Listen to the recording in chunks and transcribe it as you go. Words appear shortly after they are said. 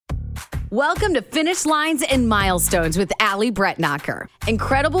Welcome to Finish Lines and Milestones with Allie Bretnacher.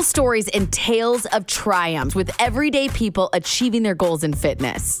 Incredible stories and tales of triumph with everyday people achieving their goals in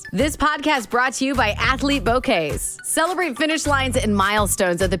fitness. This podcast brought to you by Athlete Bouquets. Celebrate finish lines and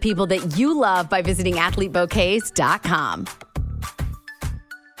milestones of the people that you love by visiting athletebouquets.com.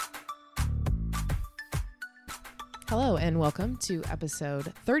 Hello and welcome to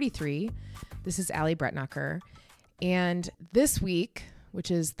episode 33. This is Allie Bretnacher. And this week, which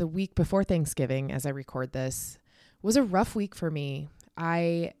is the week before Thanksgiving as I record this, was a rough week for me.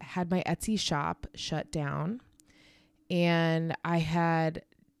 I had my Etsy shop shut down and I had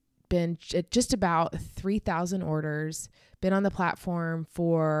been at just about 3,000 orders, been on the platform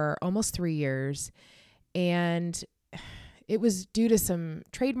for almost 3 years. And it was due to some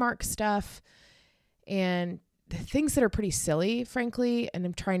trademark stuff and things that are pretty silly, frankly. And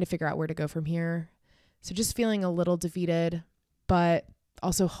I'm trying to figure out where to go from here. So just feeling a little defeated, but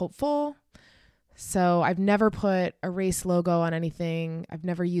also hopeful. So I've never put a race logo on anything. I've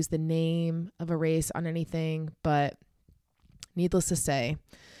never used the name of a race on anything, but needless to say,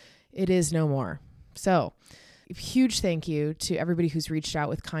 it is no more. So huge thank you to everybody who's reached out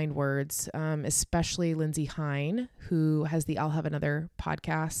with kind words, especially Lindsay Hine, who has the I'll Have Another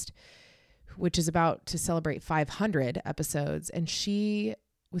podcast, which is about to celebrate 500 episodes. And she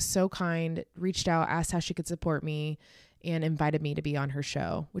was so kind, reached out, asked how she could support me, and invited me to be on her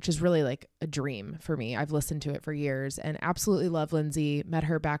show, which is really like a dream for me. I've listened to it for years and absolutely love Lindsay. Met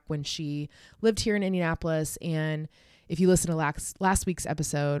her back when she lived here in Indianapolis. And if you listen to last week's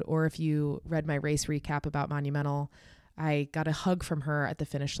episode, or if you read my race recap about Monumental, I got a hug from her at the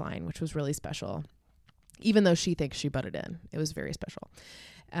finish line, which was really special. Even though she thinks she butted in, it was very special.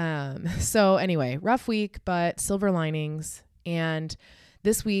 So anyway, rough week, but silver linings. And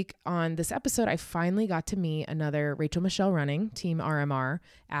this week on this episode, I finally got to meet another Rachel Michelle Running, Team RMR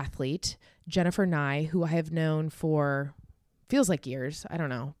athlete, Jennifer Nye, who I have known for feels like years. I don't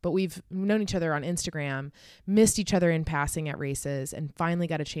know, but we've known each other on Instagram, missed each other in passing at races, and finally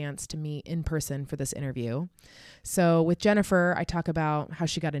got a chance to meet in person for this interview. So with Jennifer, I talk about how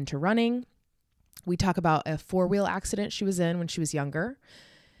she got into running. We talk about a 4-wheel accident she was in when she was younger.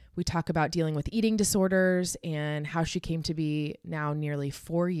 We talk about dealing with eating disorders and how she came to be now nearly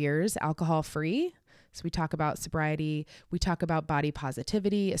 4 years alcohol-free. So we talk about sobriety. We talk about body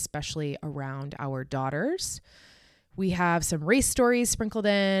positivity, especially around our daughters. We have some race stories sprinkled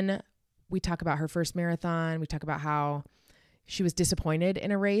in. We talk about her first marathon. We talk about how she was disappointed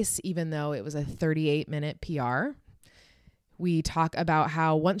in a race, even though it was a 38-minute PR. We talk about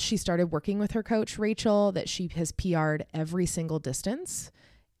how once she started working with her coach, Rachel, that she has PR'd every single distance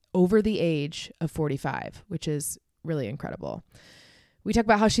over the age of 45, which is really incredible. We talk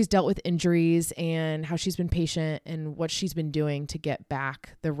about how she's dealt with injuries and how she's been patient and what she's been doing to get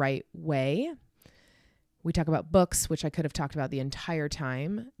back the right way. We talk about books, which I could have talked about the entire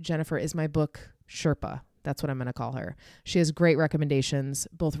time. Jennifer is my book Sherpa. That's what I'm going to call her. She has great recommendations,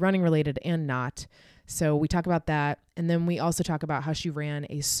 both running related and not. So we talk about that. And then we also talk about how she ran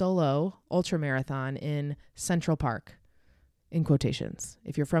a solo ultra marathon in Central Park. In quotations.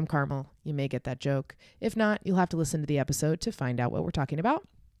 If you're from Carmel, you may get that joke. If not, you'll have to listen to the episode to find out what we're talking about.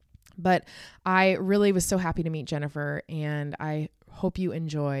 But I really was so happy to meet Jennifer, and I hope you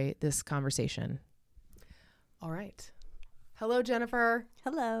enjoy this conversation. All right. Hello, Jennifer.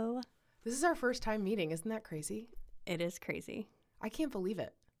 Hello. This is our first time meeting. Isn't that crazy? It is crazy. I can't believe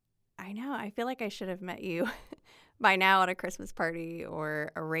it. I know. I feel like I should have met you by now at a Christmas party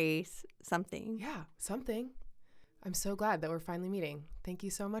or a race, something. Yeah, something. I'm so glad that we're finally meeting. Thank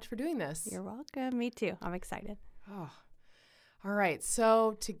you so much for doing this. You're welcome. Me too. I'm excited. Oh, all right.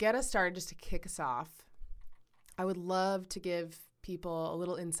 So to get us started, just to kick us off, I would love to give people a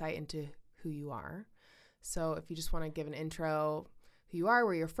little insight into who you are. So if you just want to give an intro, who you are,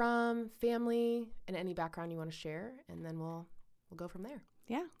 where you're from, family, and any background you want to share, and then we'll go from there.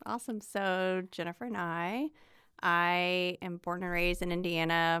 Yeah, awesome. So Jennifer and I am born and raised in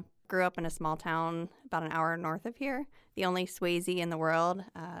Indiana. Grew up in a small town about an hour north of here, the only Swayze in the world.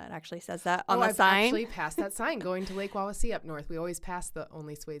 It actually says that on the sign. I've actually passed that sign going to Lake Wawasee up north. We always pass the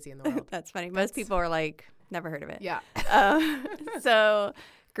only Swayze in the world. That's funny. Most people are like, never heard of it. Yeah. So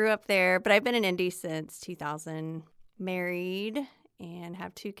grew up there, but I've been in Indy since 2000, married and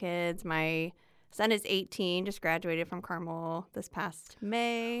have 2 kids. My son is 18, just graduated from Carmel this past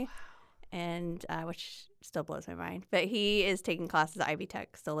May. And which still blows my mind. But he is taking classes at Ivy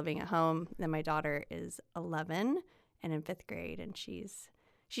Tech, still living at home. Then my daughter is 11 and in 5th grade, and she's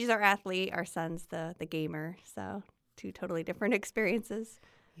our athlete. Our son's the gamer. So 2 totally different experiences.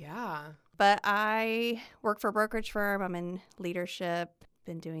 Yeah. But I work for a brokerage firm. I'm in leadership.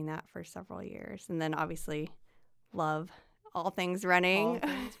 been doing that for several years. And then obviously love all things running. All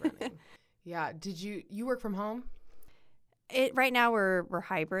things running. Yeah. Did you work from home? Right now we're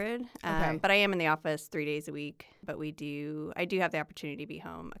hybrid, Okay. but I am in the office 3 days a week. But I do have the opportunity to be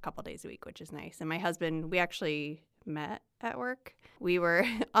home a couple days a week, which is nice. And my husband, we actually met at work. We were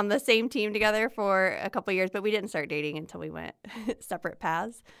on the same team together for a couple years, but we didn't start dating until we went separate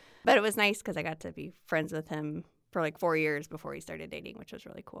paths. But it was nice because I got to be friends with him for like 4 years before we started dating, which was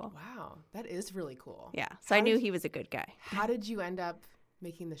really cool. Wow, that is really cool. Yeah, so I knew he was a good guy. How did you end up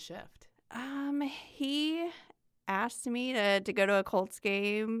making the shift? He asked me to go to a Colts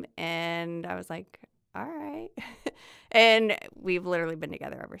game, and I was like, all right. And we've literally been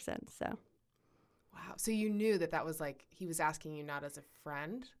together ever since. So, wow. So you knew that was like he was asking you not as a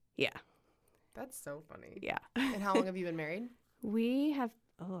friend? yeah, That's so funny. yeah. And how long have you been married? We have.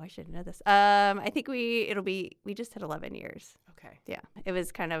 Oh, I should know this. I think we just hit 11 years. Okay. Yeah, it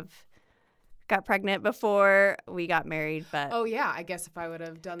was kind of got pregnant before we got married, but Oh yeah, I guess if I would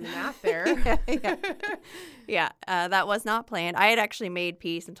have done the math there. yeah, that was not planned. I had actually made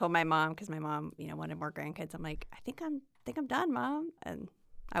peace and told my mom because my mom, wanted more grandkids. I'm like, I think I'm done, Mom, and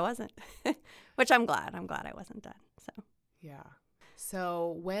I wasn't, which I'm glad. I'm glad I wasn't done. So Yeah.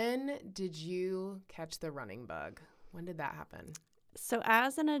 So when did you catch the running bug? When did that happen? So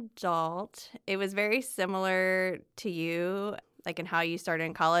as an adult, it was very similar to you, like in how you started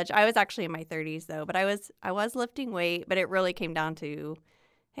in college. I was actually in my 30s though, but I was lifting weight, but it really came down to,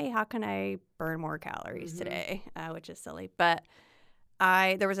 hey, how can I burn more calories today? Which is silly. But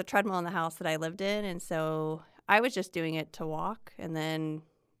there was a treadmill in the house that I lived in, and so I was just doing it to walk, and then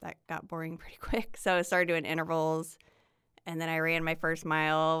that got boring pretty quick. So I started doing intervals, and then I ran my first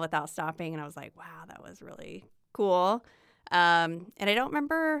mile without stopping, and I was like, wow, that was really cool. And I don't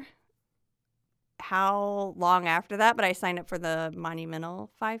remember how long after that, but I signed up for the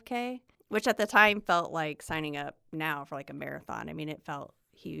Monumental 5K, which at the time felt like signing up now for like a marathon. I mean, it felt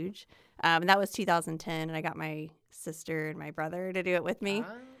huge. And that was 2010, and I got my sister and my brother to do it with me.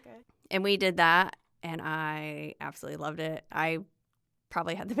 Okay. And we did that, and I absolutely loved it. I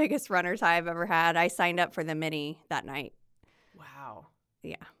probably had the biggest runner's high I've ever had. I signed up for the mini that night. Wow.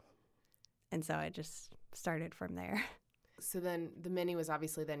 Yeah. And so I just started from there. So then the mini was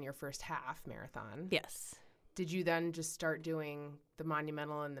obviously then your first half marathon. Yes. Did you then just start doing the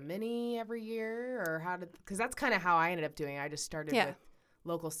Monumental and the mini every year, or because that's kind of how I ended up doing it. I just started with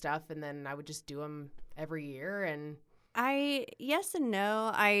local stuff, and then I would just do them every year. And yes and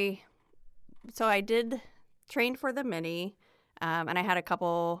no. So I did train for the mini, and I had a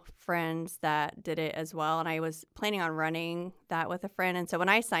couple friends that did it as well, and I was planning on running that with a friend. And so when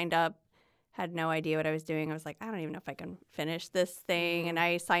I signed up, had no idea what I was doing. I was like, I don't even know if I can finish this thing. And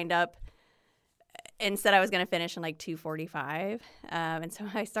I signed up and said I was going to finish in like 2:45. And so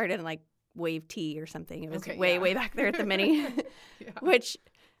I started in like wave T or something. It was way back there at the mini, which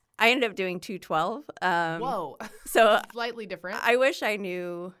I ended up doing 2:12. Whoa. So slightly different. I wish I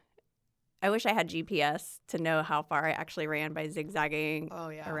had GPS to know how far I actually ran by zigzagging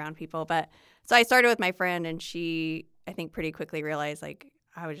around people. But so I started with my friend, and she, I think, pretty quickly realized like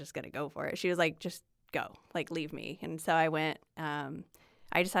I was just going to go for it. She was like, just go, like leave me. And so I went.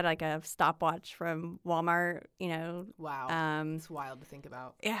 I just had like a stopwatch from Walmart, Wow. It's wild to think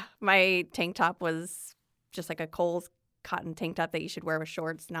about. Yeah. My tank top was just like a Kohl's cotton tank top that you should wear with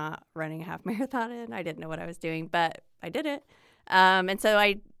shorts, not running a half marathon in. I didn't know what I was doing, but I did it. And so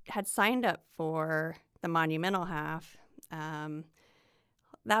I had signed up for the Monumental half.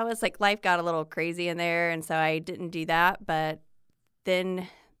 That was like life got a little crazy in there, and so I didn't do that. But then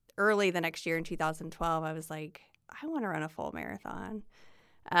early the next year in 2012, I was like, I want to run a full marathon.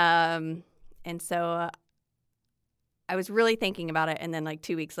 And so I was really thinking about it, and then like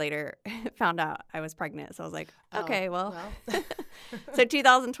 2 weeks later found out I was pregnant. So I was like, okay, well. So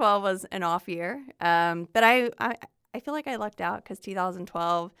 2012 was an off year. But I feel like I lucked out because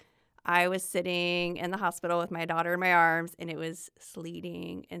 2012 I was sitting in the hospital with my daughter in my arms, and it was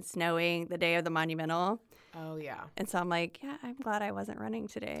sleeting and snowing the day of the Monumental. Oh, yeah. And so I'm like, yeah, I'm glad I wasn't running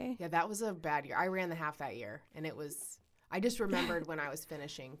today. Yeah, that was a bad year. I ran the half that year, and I just remembered when I was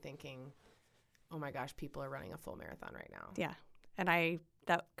finishing thinking, oh my gosh, people are running a full marathon right now. Yeah. And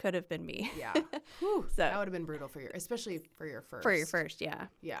that could have been me. Yeah. Whew, so that would have been brutal especially for your first. For your first, yeah.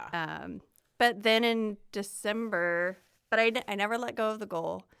 Yeah. But then in December, but I never let go of the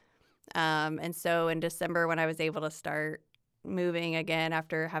goal. And so in December, when I was able to start moving again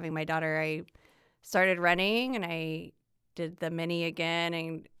after having my daughter, I started running, and I did the mini again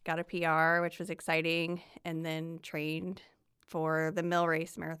and got a PR, which was exciting, and then trained for the Mill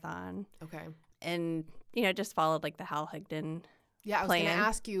Race Marathon. Okay. And, just followed like the Hal Higdon Yeah, I was plan. going to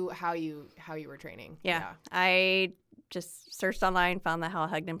ask you how you were training. Yeah. I just searched online, found the Hal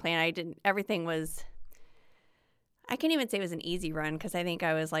Hugden plan. Everything was, I can't even say it was an easy run because I think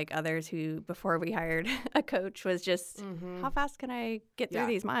I was like others who, before we hired a coach, was just, how fast can I get through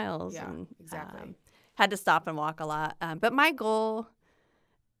these miles? Yeah, and, exactly. had to stop and walk a lot. But my goal,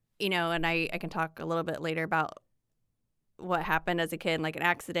 and I can talk a little bit later about what happened as a kid, like an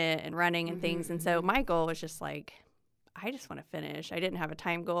accident and running and things. And so my goal was just like, I just want to finish. I didn't have a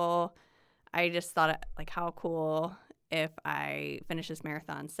time goal. I just thought, like, how cool if I finish this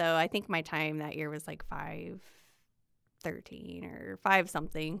marathon. So I think my time that year was like 5:13 or 5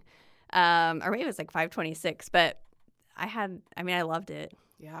 something. Or maybe it was like 5:26. But I loved it.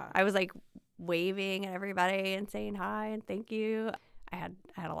 Yeah. I was like waving at everybody and saying hi and thank you. I had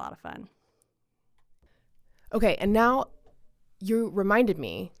a lot of fun. Okay, and now you reminded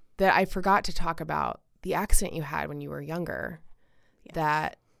me that I forgot to talk about the accident you had when you were younger. Yes.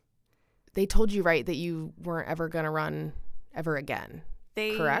 That they told you, right, that you weren't ever going to run ever again.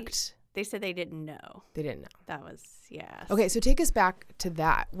 Correct? They said they didn't know. They didn't know. That was, yes. Okay, so take us back to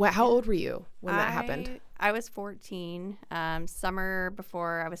that. How old were you when that happened? I was 14, summer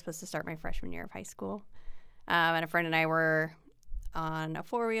before I was supposed to start my freshman year of high school. And a friend and I were on a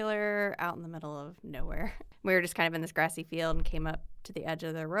four-wheeler out in the middle of nowhere. We were just kind of in this grassy field and came up to the edge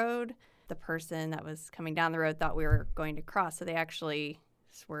of the road. The person that was coming down the road thought we were going to cross, so they actually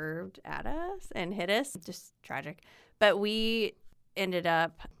swerved at us and hit us. Just tragic. But we ended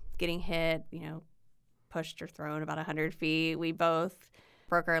up getting hit, pushed or thrown about 100 feet. We both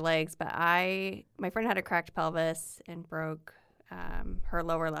broke our legs, but my friend had a cracked pelvis and broke her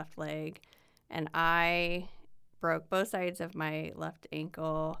lower left leg, and I broke both sides of my left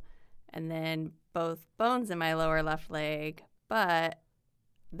ankle and then both bones in my lower left leg, but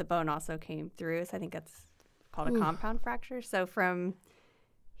the bone also came through, so I think that's called a compound fracture. So from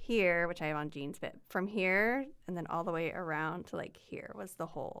here, which I have on jeans, but from here and then all the way around to like here was the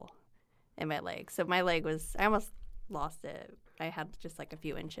hole in my leg. So my leg I almost lost it. I had just like a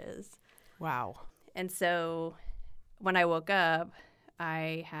few inches. Wow. And so when I woke up,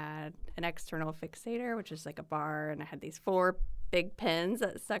 I had an external fixator, which is like a bar, and I had these 4 big pins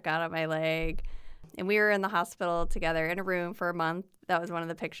that stuck out of my leg. And we were in the hospital together in a room for a month. That was one of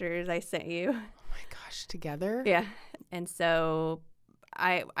the pictures I sent you. Oh my gosh, together? Yeah. And so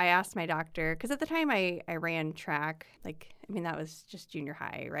I asked my doctor, because at the time I ran track. That was just junior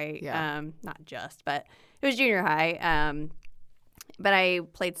high, right? Yeah. Not just, but it was junior high. But I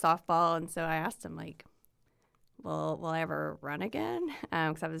played softball, and so I asked him, like, will I ever run again?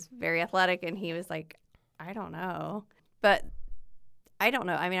 Because I was very athletic, and he was like, I don't know. But I don't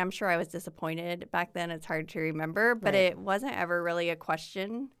know. I'm sure I was disappointed back then. It's hard to remember, but Right. It wasn't ever really a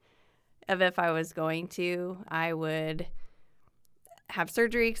question of if I was going to. I would have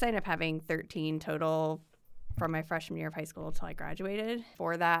surgery because I ended up having 13 total from my freshman year of high school until I graduated.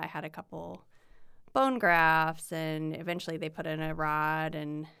 For that, I had a couple bone grafts, and eventually they put in a rod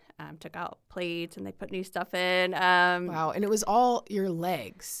and took out plates, and they put new stuff in. Wow, and it was all your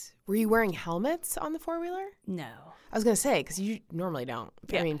legs. Were you wearing helmets on the four-wheeler? No. I was going to say, because you normally don't.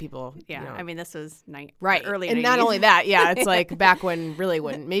 Yeah. People. Yeah. This was right. early and 90s. not only that, yeah, it's like back when really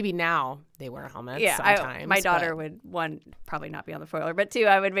wouldn't. Maybe now they wear helmets sometimes. My daughter would, 1, probably not be on the four-wheeler, but 2,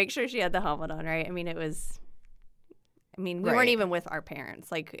 I would make sure she had the helmet on, right? We weren't even with our parents.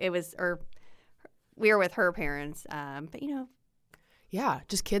 We were with her parents, but yeah,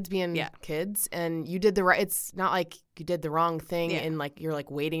 just kids being kids, and you did the right. It's not like you did the wrong thing, and like you're like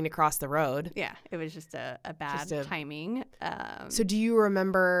waiting to cross the road. Yeah, it was just a bad timing. So do you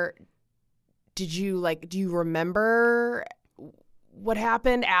remember? Do you remember what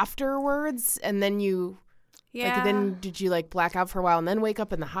happened afterwards? And then then did you like black out for a while and then wake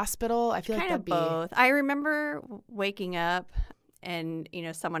up in the hospital? I feel like that'd be both. I remember waking up and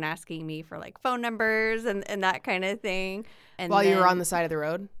someone asking me for like phone numbers and that kind of thing. And while you were on the side of the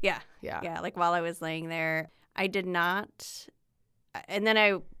road? Yeah. Like while I was laying there, I did not. And then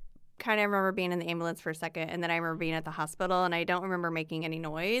I kind of remember being in the ambulance for a second, and then I remember being at the hospital, and I don't remember making any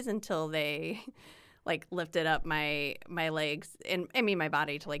noise until they like lifted up my legs and my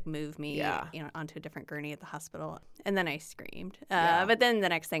body to like move me onto a different gurney at the hospital. And then I screamed. But then the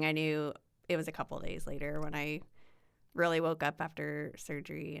next thing I knew, it was a couple of days later when I really woke up after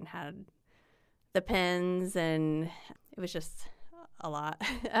surgery and had the pins, and it was just a lot.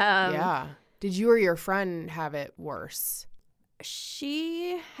 Did you or your friend have it worse?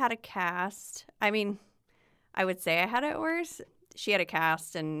 She had a cast. I would say I had it worse. She had a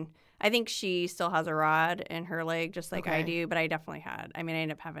cast, and I think she still has a rod in her leg just like I do, but I definitely had. I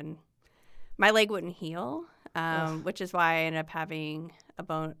ended up having – my leg wouldn't heal. which is why I ended up having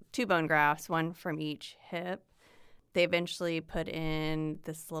two bone grafts, one from each hip. They eventually put in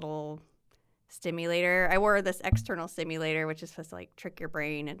this little stimulator. I wore this external stimulator, which is supposed to like trick your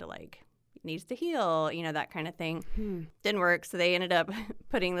brain into like it needs to heal, that kind of thing. Didn't work, so they ended up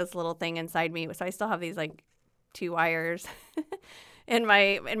putting this little thing inside me. So I still have these like 2 wires in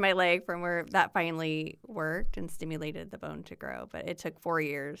my leg from where that finally worked and stimulated the bone to grow. But it took 4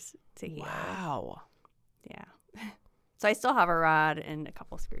 years to heal. Wow. Yeah. So I still have a rod and a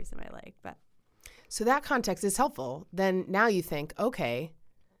couple screws in my leg, but. So that context is helpful. Then now you think, okay,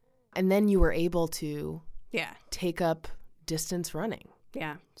 and then you were able to take up distance running.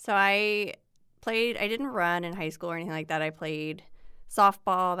 Yeah. So I didn't run in high school or anything like that. I played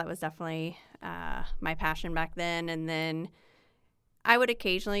softball. That was definitely my passion back then. And then I would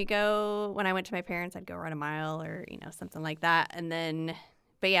occasionally go, when I went to my parents, I'd go run a mile or, something like that. And then,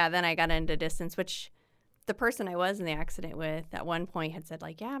 then I got into distance, which the person I was in the accident with at one point had said,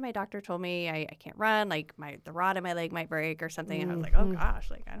 like, yeah, my doctor told me I can't run, like the rod in my leg might break or something. And I was like, oh gosh,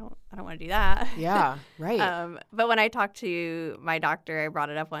 like I don't want to do that. Yeah, right. But when I talked to my doctor, I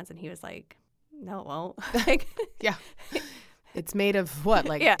brought it up once and he was like, no, it won't. Like, yeah. It's made of what,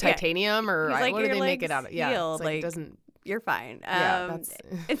 like titanium or like, what do they make it out of? Yeah, it's like, it doesn't. You're fine. That's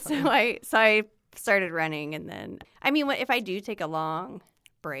and so I started running, and then if I do take a long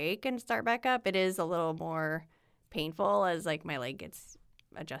break and start back up, it is a little more painful as like my leg gets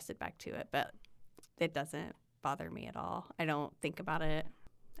adjusted back to it, but it doesn't bother me at all. I don't think about it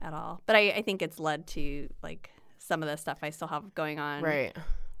at all. But I think it's led to like some of the stuff I still have going on today.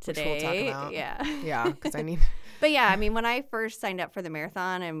 Which we'll talk about. Yeah, because I need. But yeah, when I first signed up for the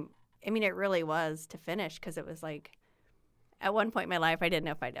marathon, and it really was to finish, because it was like at one point in my life I didn't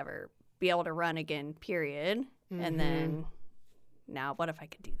know if I'd ever be able to run again, period. Mm-hmm. And then now, what if I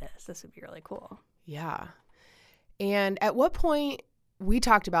could do this? This would be really cool. Yeah. And at what point, we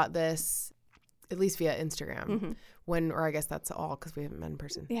talked about this, at least via Instagram, or I guess that's all because we haven't met in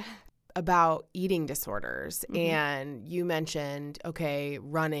person. Yeah. About eating disorders. And you mentioned, okay,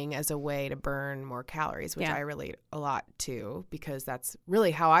 running as a way to burn more calories, which I relate a lot to, because that's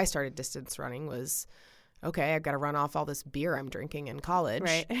really how I started distance running was, okay, I've got to run off all this beer I'm drinking in college.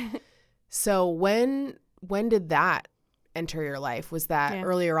 Right. So when did that enter your life? Was that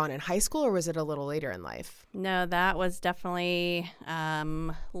earlier on in high school, or was it a little later in life? No, that was definitely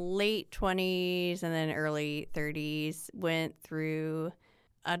late 20s and then early 30s. Went through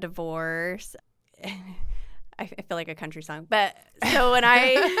a divorce. I feel like a country song. But so when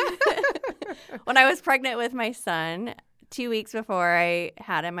I was pregnant with my son, 2 weeks before I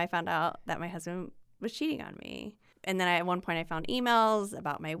had him, I found out that my husband was cheating on me. And then at one point I found emails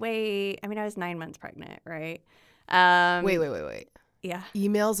about my weight. I was 9 months pregnant, right? Wait. Yeah.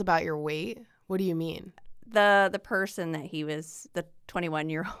 Emails about your weight? What do you mean? The person that he was, the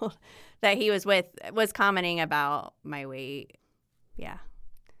 21-year-old that he was with, was commenting about my weight. Yeah.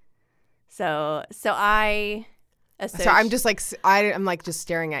 So I associate. So I'm just like, I'm like just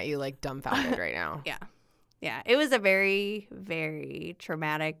staring at you like dumbfounded right now. Yeah. It was a very, very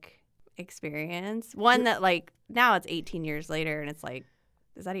traumatic experience. One that like now it's 18 years later and it's like,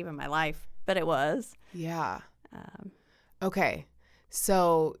 is that even my life? But it was. Yeah. Okay.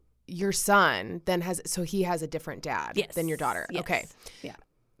 So your son then he has a different dad than your daughter. Yes. Okay. Yeah.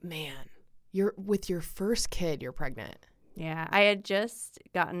 Man, you're with your first kid, you're pregnant. Yeah. I had just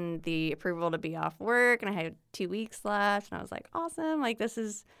gotten the approval to be off work and I had 2 weeks left and I was like, awesome. Like, this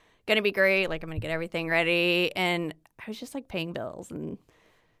is going to be great. Like, I'm going to get everything ready. And I was just like paying bills and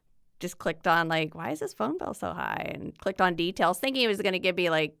just clicked on like, why is this phone bill so high? And clicked on details thinking it was going to give me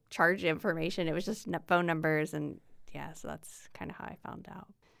like charge information. It was just phone numbers. And yeah, so that's kind of how I found out.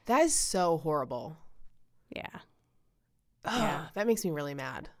 That is so horrible. Yeah. Yeah. That makes me really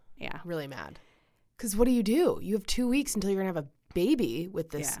mad. Yeah. Really mad. Because what do? You have 2 weeks until you're going to have a baby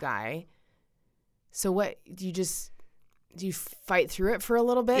with this guy. So what, do you fight through it for a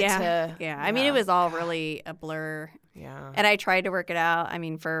little bit? Yeah. It was all really a blur. Yeah. And I tried to work it out,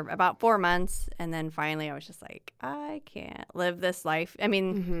 for about 4 months. And then finally I was just like, I can't live this life.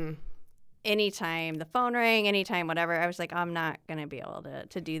 Anytime the phone rang, anytime whatever, I was like, I'm not going to be able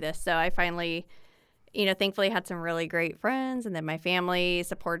to do this. So I finally, thankfully had some really great friends. And then my family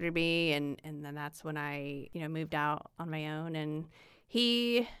supported me. And then that's when I, moved out on my own. And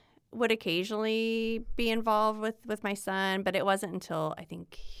he would occasionally be involved with my son, but it wasn't until I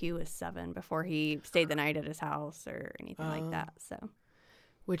think he was 7 before he stayed the night at his house or anything like that. So,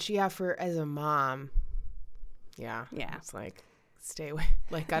 which as a mom, it's like, stay away.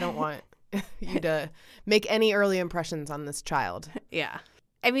 Like, I don't want you to make any early impressions on this child. Yeah.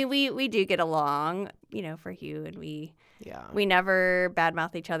 I mean, we do get along, for Hugh, and we never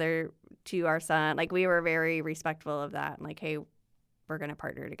badmouth each other to our son. Like, we were very respectful of that. And like, hey, we're going to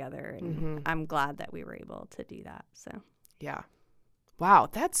partner together. And I'm glad that we were able to do that. So, yeah. Wow.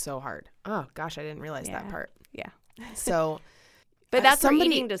 That's so hard. Oh, gosh. I didn't realize that part. Yeah. So, but that's where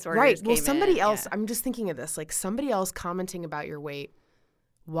eating disorders right. Well, came somebody in. else, I'm just thinking of this, like somebody else commenting about your weight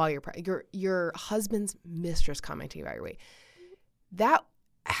while you're pregnant, your husband's mistress commenting about your weight.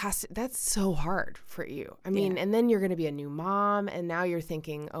 That's so hard for you. I mean, and then you're going to be a new mom, and now you're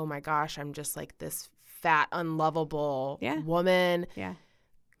thinking, oh my gosh, I'm just like this fat, unlovable woman. Yeah.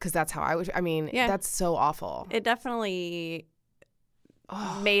 Because that's how that's so awful. It definitely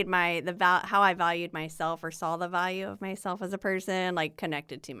made how I valued myself, or saw the value of myself as a person, like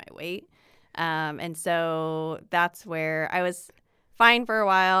connected to my weight. And so that's where I was fine for a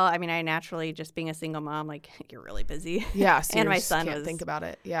while. I mean, I naturally, just being a single mom, like, you're really busy. Yeah. So and my son can't was think about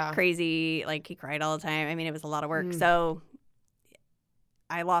it. Yeah. Crazy. Like, he cried all the time. I mean, it was a lot of work. So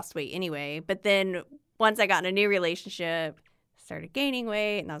I lost weight anyway. But then once I got in a new relationship, started gaining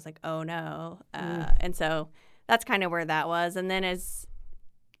weight, and I was like, oh no. And so that's kind of where that was. And then as,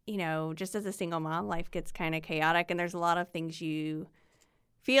 just as a single mom, life gets kind of chaotic, and there's a lot of things you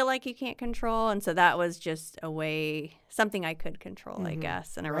feel like you can't control. And so that was just something I could control, I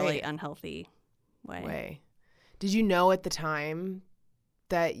guess, in a really unhealthy way. Did you know at the time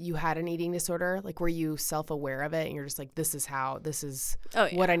that you had an eating disorder? Like, were you self-aware of it, and you're just like, this is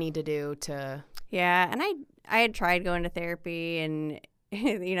what I need to do to... Yeah. And I had tried going to therapy, and,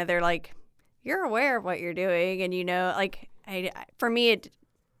 they're like, you're aware of what you're doing. And, like, for me,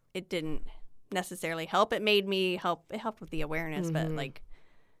 it didn't necessarily help. It made me help. It helped with the awareness, but like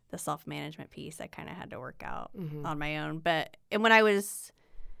the self-management piece, I kind of had to work out on my own. But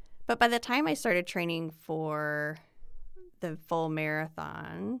by the time I started training for the full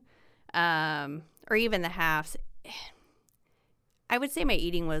marathon, or even the halves, I would say my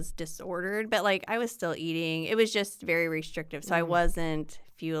eating was disordered, but like, I was still eating. It was just very restrictive. So I wasn't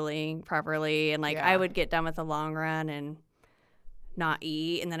fueling properly. And like, I would get done with the long run and not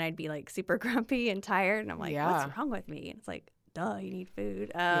eat, and then I'd be like super grumpy and tired, and I'm like, what's wrong with me? And it's like, duh, you need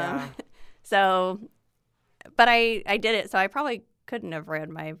food. So, but I did it. So I probably couldn't have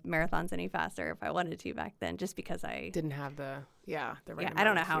ran my marathons any faster if I wanted to back then, just because I didn't have the right. I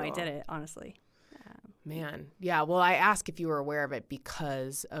don't know how I did it, honestly. Man. Yeah. Well, I ask if you were aware of it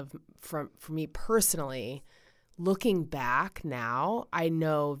because for me personally, looking back now, I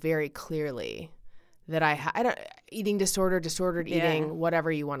know very clearly that I don't eating disordered eating,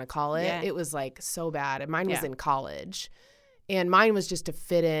 whatever you want to call it. It was like so bad. And mine was in college, and mine was just to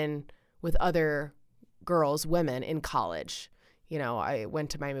fit in with other women in college. I went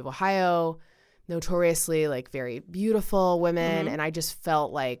to Miami of Ohio, notoriously like very beautiful women. And I just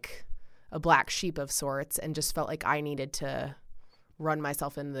felt like a black sheep of sorts, and just felt like I needed to run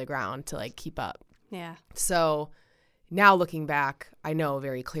myself into the ground to like keep up. Yeah. So now looking back, I know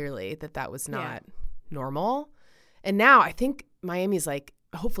very clearly that was not normal. And now I think Miami's like,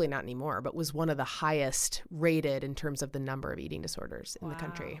 hopefully not anymore, but was one of the highest rated in terms of the number of eating disorders in the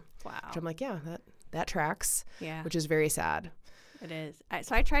country. Wow. Which I'm like, that tracks. Yeah. Which is very sad. It is.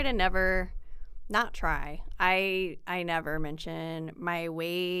 So I try to never not try. I never mention my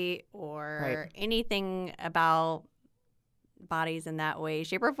weight or anything about bodies in that way,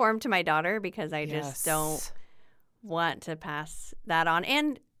 shape, or form to my daughter, because I just don't want to pass that on.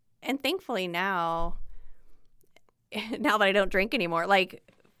 And thankfully now that I don't drink anymore, like,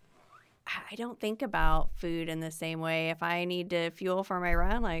 I don't think about food in the same way. If I need to fuel for my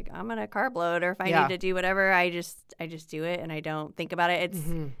run, like, I'm gonna carb load, or if I need to do whatever, I just do it, and I don't think about it. It's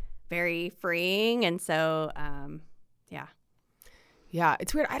very freeing. And so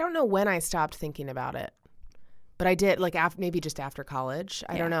it's weird. I don't know when I stopped thinking about it, but I did, like, maybe just after college.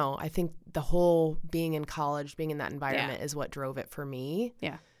 I don't know. I think the whole being in college, being in that environment is what drove it for me.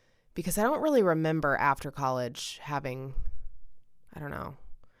 Yeah. Because I don't really remember after college having, I don't know.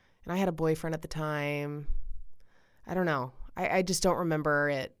 And I had a boyfriend at the time. I don't know. I just don't remember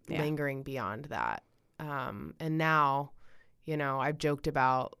it lingering beyond that. And now, I've joked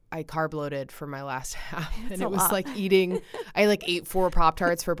about, I carb loaded for my last half, and it was like I like ate 4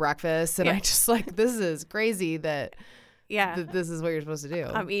 Pop-Tarts for breakfast, and I just like, this is crazy that this is what you're supposed to do.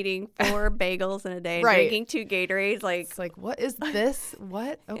 I'm eating 4 bagels in a day, drinking 2 Gatorades. Like, it's like, what is this?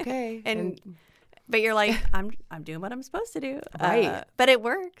 What? Okay. But you're like, I'm doing what I'm supposed to do. Right. But it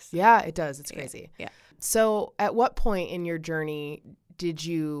works. Yeah, it does. It's crazy. Yeah. So at what point in your journey did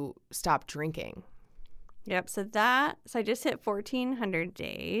you stop drinking? Yep. So I just hit 1,400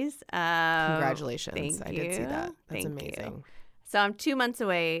 days. Congratulations. Thank I you. did see that. That's Thank amazing. you. So I'm 2 months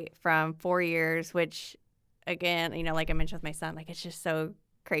away from 4 years, which, again, you know, like I mentioned with my son, like it's just so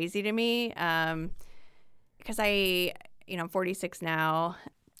crazy to me because I'm 46 now.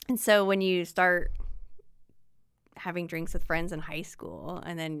 And so when you start having drinks with friends in high school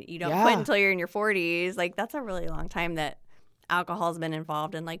and then you don't quit until you're in your 40s, like that's a really long time that alcohol's been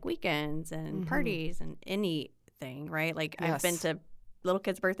involved in like weekends and parties and anything, right? Like I've been to little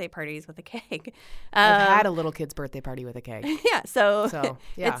kids' birthday parties with a keg. I've had a little kid's birthday party with a keg. Yeah, so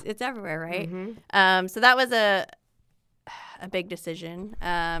yeah. it's everywhere, right? So that was a big decision,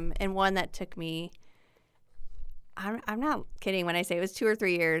 and one that took me. I'm not kidding when I say it was 2 or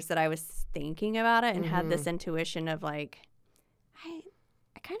 3 years that I was thinking about it and had this intuition of like,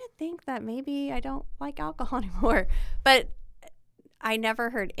 I kind of think that maybe I don't like alcohol anymore, but I never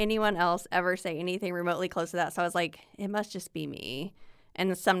heard anyone else ever say anything remotely close to that. So I was like, it must just be me.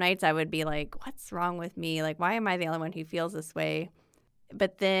 And some nights I would be like, what's wrong with me? Like, why am I the only one who feels this way?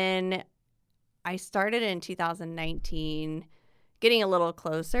 But then I started in 2019 getting a little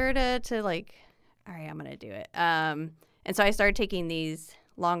closer to like, all right, I'm going to do it. And so I started taking these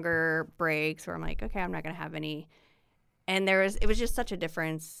longer breaks where I'm like, okay, I'm not going to have any. And it was just such a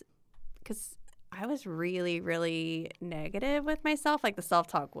difference because I was really, really negative with myself. Like the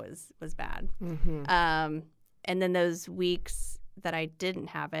self-talk was bad. And then those weeks that I didn't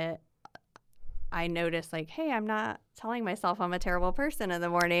have it, I noticed like, hey, I'm not telling myself I'm a terrible person in the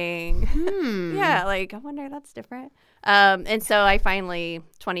morning. Yeah, like I wonder that's different. And so I finally,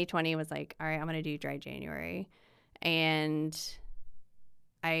 2020 was like, all right, I'm going to do dry January. And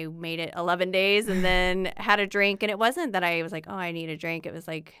I made it 11 days and then had a drink. And it wasn't that I was like, oh, I need a drink. It was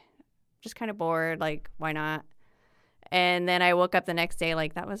like, just kind of bored, like, why not? And then I woke up the next day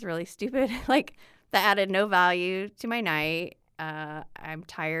like, that was really stupid. Like, that added no value to my night. I'm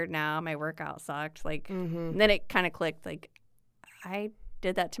tired now. My workout sucked. Like, and then it kind of clicked. Like, I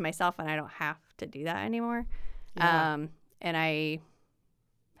did that to myself and I don't have to do that anymore. Yeah. And I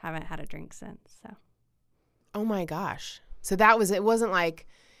haven't had a drink since, so. Oh, my gosh. So it wasn't like,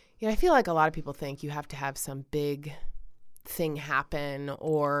 I feel like a lot of people think you have to have some big thing happen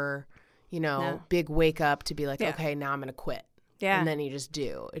or, big wake up to be like, okay, now I'm going to quit. Yeah. And then you just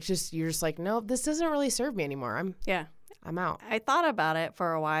do. It's just, you're just like, no, this doesn't really serve me anymore. I'm out. I thought about it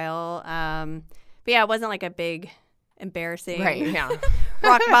for a while. But yeah, it wasn't like a big embarrassing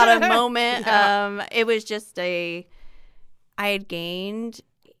rock bottom moment. Yeah. It was just I had gained,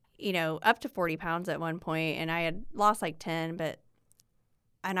 up to 40 pounds at one point and I had lost like 10,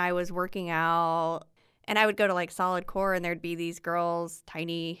 and I was working out and I would go to like Solid Core and there'd be these girls,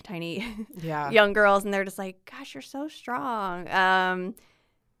 tiny young girls. And they're just like, gosh, you're so strong. And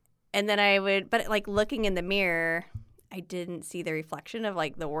then but like looking in the mirror, I didn't see the reflection of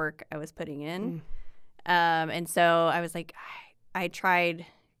like the work I was putting in. And so I was like, I tried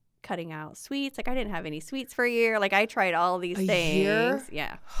cutting out sweets. Like I didn't have any sweets for a year. Like I tried all these things. Year?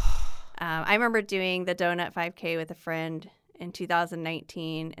 Yeah. I remember doing the donut 5K with a friend in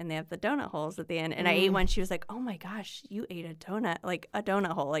 2019 and they have the donut holes at the end. And I ate one. She was like, oh my gosh, you ate a donut, like a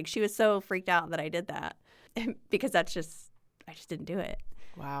donut hole. Like she was so freaked out that I did that because I just didn't do it.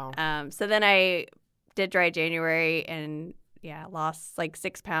 Wow. So then I did dry January and lost like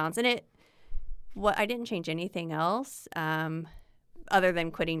 6 pounds. And I didn't change anything else other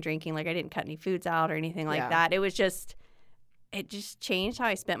than quitting drinking. Like I didn't cut any foods out or anything like that. It just changed how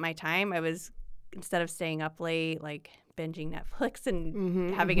I spent my time. I was, instead of staying up late, like binging Netflix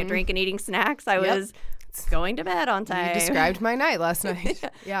and having a drink and eating snacks, I was going to bed on time. You described my night last night.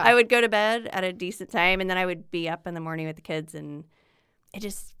 Yeah. I would go to bed at a decent time and then I would be up in the morning with the kids and it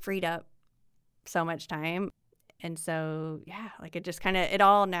just freed up so much time. And so, like it just it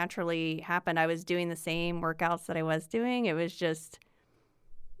all naturally happened. I was doing the same workouts that I was doing. It was just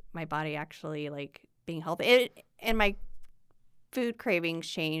my body actually like being healthy. And my food cravings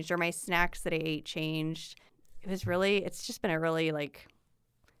changed or my snacks that I ate changed. It's just been a really like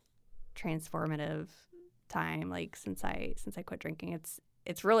transformative time like since I quit drinking.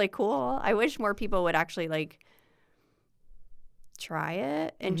 It's really cool. I wish more people would actually like try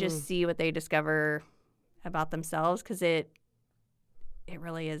it and just see what they discover about themselves because it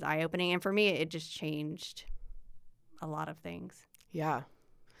really is eye-opening. And for me, it just changed a lot of things. Yeah.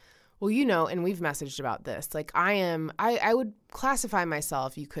 Well, and we've messaged about this. Like I would classify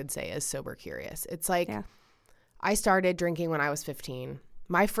myself, you could say, as sober curious. It's like I started drinking when I was 15.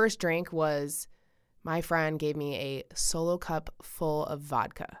 My first drink was my friend gave me a Solo cup full of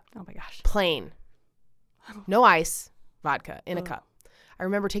vodka. Oh my gosh. Plain. No ice, vodka in a cup. I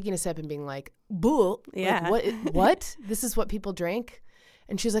remember taking a sip and being like, "Boo." Yeah. Like, what? This is what people drink?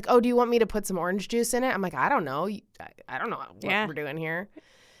 And she's like, oh, do you want me to put some orange juice in it? I'm like, I don't know. I don't know what Yeah. we're doing here.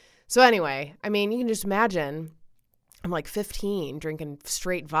 So anyway, I mean, you can just imagine I'm like 15 drinking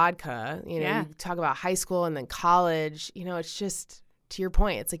straight vodka. You know, Yeah. you talk about high school and then college. You know, it's just, to your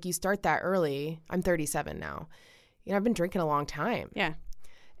point, it's like you start that early. I'm 37 now. You know, I've been drinking a long time. Yeah.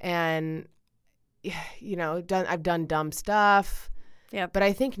 And, you know, I've done dumb stuff. Yeah. But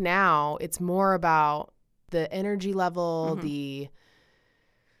I think now it's more about the energy level, Mhm.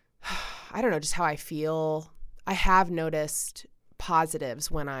 I don't know, just how I feel. I have noticed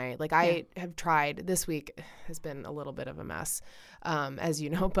positives when I have tried. This week has been a little bit of a mess, as you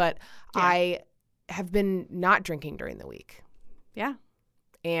know, but Yeah. I have been not drinking during the week. Yeah.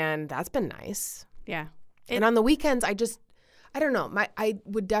 And that's been nice. Yeah. And on the weekends, I don't know. I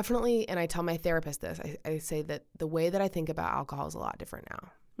would definitely, and I tell my therapist this, I say that the way that I think about alcohol is a lot different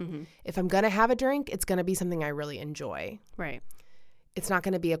now. Mm-hmm. If I'm going to have a drink, it's going to be something I really enjoy. Right. It's not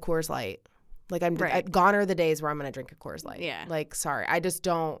going to be a Coors Light. Like Right. gone are the days where I'm going to drink a Coors Light. Yeah. Like, sorry. I just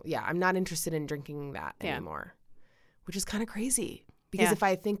don't, I'm not interested in drinking that Yeah. anymore, which is kind of crazy. Because Yeah. if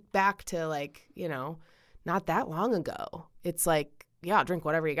I think back to not that long ago, it's like, I'll drink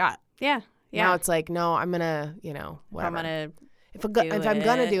whatever you got. Yeah. Yeah. Now it's like, no, I'm going to, whatever. I'm gonna. If I'm going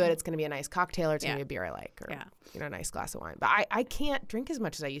to do it. it, it's going to be a nice cocktail or it's going Yeah. to be a beer I like or, Yeah. a nice glass of wine. But I can't drink as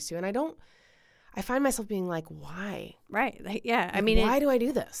much as I used to. And I find myself being like, why? Right. Yeah. I Like, mean, why do I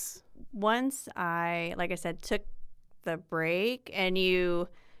do this? once I, like I said, took the break and you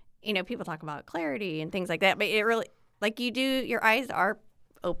know, people talk about clarity and things like that, but it really, like your eyes are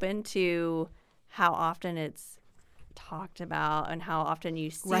open to how often it's talked about and how often you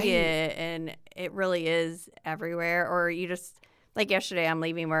see Right. it, and it really is everywhere. Or you just, like yesterday, I'm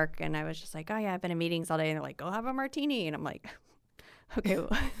leaving work and I was just like, oh yeah, I've been in meetings all day, and they're like, go have a martini, and I'm like, okay,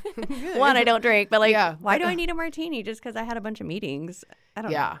 one, I don't drink, but like, Yeah. why do I need a martini just because I had a bunch of meetings? I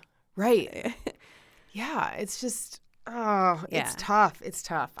don't Yeah. Right. know. Yeah. It's just, Yeah. it's tough. It's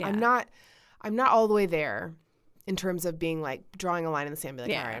tough. Yeah. I'm not all the way there in terms of being like drawing a line in the sand and be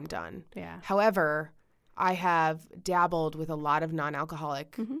like, Yeah. all right, I'm done. Yeah. However, I have dabbled with a lot of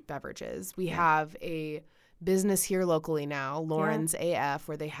non-alcoholic Mm-hmm. beverages. We have a business here locally now, Lauren's AF,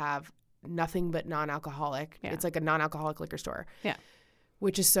 where they have nothing but non-alcoholic. Yeah. It's like a non-alcoholic liquor store. Yeah.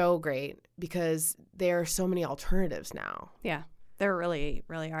 Which is so great because there are so many alternatives now. Yeah, there really,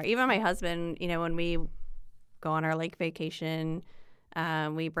 really are. Even my husband, you know, when we go on our lake vacation,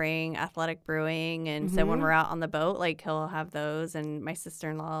 we bring Athletic Brewing. And so when we're out on the boat, like he'll have those. And my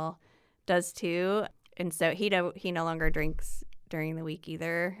sister-in-law does too. And so he no longer drinks during the week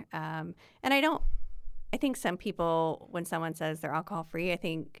either. And I think some people, when someone says they're alcohol-free, I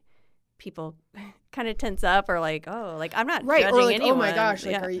think people kind of tense up or like, oh, like I'm not Right. judging Or like, anyone. oh my gosh,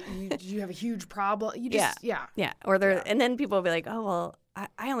 like, Yeah. do you have a huge problem? You just, yeah. Yeah. Or they're, Yeah. and then people will be like, oh, well,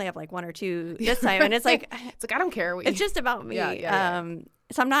 I only have like one or two this time. And it's like, It's like, I don't care what it's just about me. Yeah.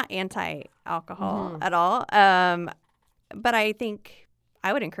 So I'm not anti-alcohol Mm-hmm. at all. But I think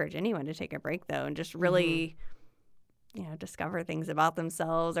I would encourage anyone to take a break though, and just really, Mm-hmm. you know, discover things about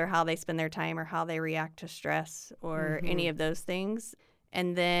themselves or how they spend their time or how they react to stress or Mm-hmm. any of those things.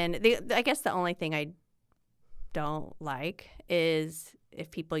 And then I guess the only thing I don't like is if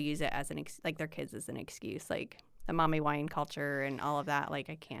people use it as like their kids as an excuse, like the mommy wine culture and all of that. Like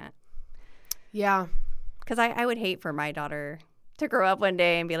I can't, Yeah. because I would hate for my daughter to grow up one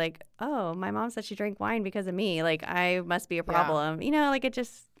day and be like, oh, my mom said she drank wine because of me. Like I must be a problem. You know, like it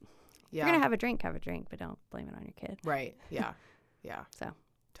just, Yeah. you're going to have a drink, but don't blame it on your kid. Right. Yeah. Yeah. So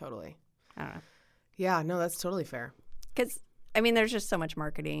Totally. I don't know. Yeah. No, that's totally fair. Because, I mean, there's just so much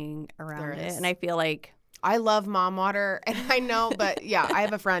marketing There around it. is. And I feel like, I love mom water, and I know, but yeah, I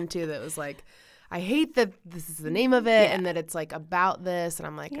have a friend too that was like, I hate that this is the name of it Yeah. and that it's like about this, and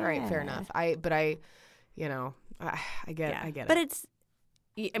I'm like, all right, fair Yeah. enough. I get it. But it's,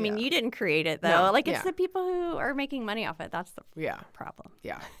 I mean, Yeah. you didn't create it though. No, Like it's yeah. the people who are making money off it. That's the Yeah. problem.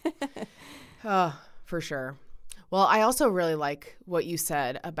 Yeah. For sure. Well, I also really like what you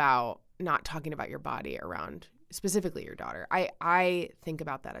said about not talking about your body around specifically your daughter. I think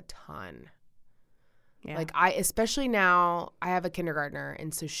about that a ton. Yeah. Like especially now I have a kindergartner,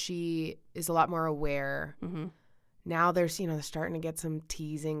 and so she is a lot more aware. Mm-hmm. Now they're starting to get some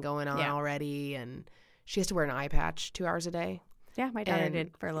teasing going on Yeah. already, and she has to wear an eye patch 2 hours a day. Yeah, my daughter And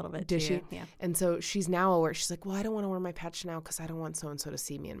did for a little bit did too. she? Yeah. And so she's now aware. She's like, well, I don't want to wear my patch now because I don't want so-and-so to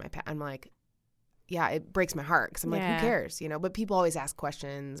see me in my patch. I'm like, yeah, it breaks my heart because I'm like, Yeah. who cares? You know, but people always ask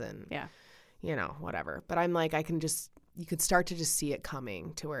questions and, Yeah. you know, whatever. But I'm like, you could start to just see it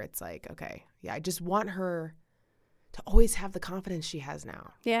coming to where it's like, okay, yeah, I just want her to always have the confidence she has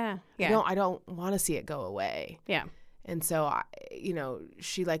now. Yeah. Yeah. I don't want to see it go away. Yeah. And so,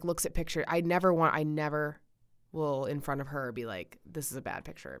 she like looks at pictures. I never will in front of her be like, this is a bad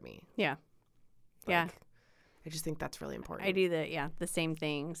picture of me. Yeah. Like, yeah. I just think that's really important. I do the same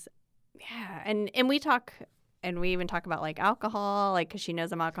things. Yeah. And we talk, and we even talk about like alcohol, like, because she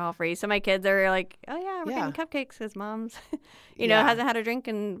knows I'm alcohol free. So my kids are like, oh yeah, we're getting cupcakes because mom's, hasn't had a drink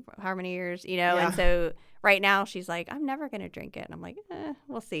in how many years, And so right now she's like, I'm never going to drink it. And I'm like,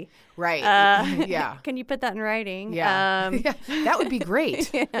 we'll see. Right. Yeah. Can you put that in writing? Yeah. That would be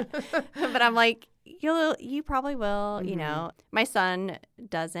great. But I'm like, you probably will. Mm-hmm. My son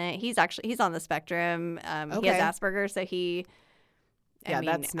doesn't. He's on the spectrum. He has Asperger's, so he.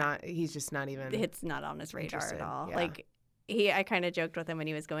 He's just not even. It's not on his radar at all. Yeah. Like I kind of joked with him when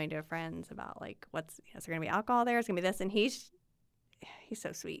he was going to a friend's about like, is there gonna be alcohol there? Is gonna be this? And he's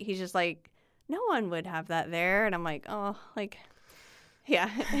so sweet. He's just like, no one would have that there. And I'm like, oh, like. Yeah,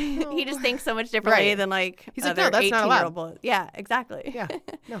 he just thinks so much differently than like he's other like, no, that's not allowed. boys. Yeah, exactly. Yeah,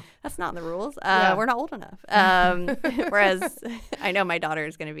 no, that's not in the rules. We're not old enough. Whereas I know my daughter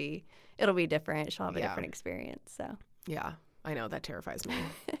is it'll be different. She'll have a different experience. So yeah, I know that terrifies me.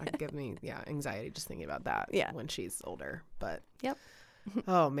 It gives me anxiety just thinking about that. Yeah. When she's older, but yep.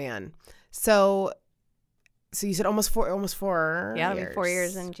 Oh man, so you said almost 4 Yeah, it'll be 4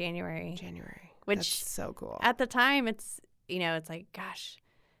 years in January. Which that's so cool. At the time, it's. It's like, gosh,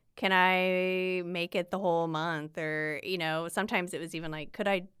 can I make it the whole month? Or, sometimes it was even like, could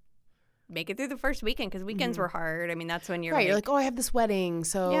I make it through the first weekend? Because weekends were hard. I mean, that's when you're right. You're like, oh, I have this wedding.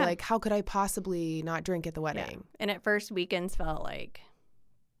 So, like, how could I possibly not drink at the wedding? Yeah. And at first, weekends felt like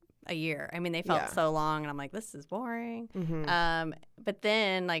a year. I mean, they felt so long. And I'm like, this is boring. Mm-hmm. But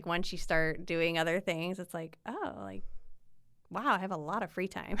then, like, once you start doing other things, it's like, oh, like, wow, I have a lot of free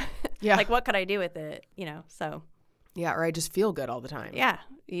time. Yeah. Like, what could I do with it? So. Yeah, or I just feel good all the time. Yeah,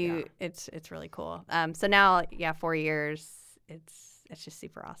 it's really cool. So now, 4 years, it's just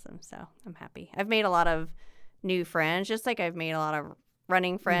super awesome. So I'm happy. I've made a lot of new friends, just like I've made a lot of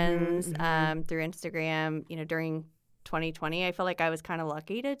running friends through Instagram. During 2020, I feel like I was kind of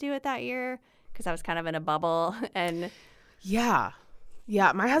lucky to do it that year because I was kind of in a bubble. And yeah,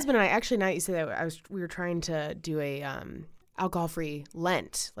 my husband and I actually, now you say that, we were trying to do a alcohol-free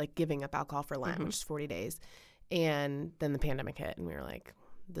Lent, like giving up alcohol for Lent, which is 40 days. And then the pandemic hit, and we were like,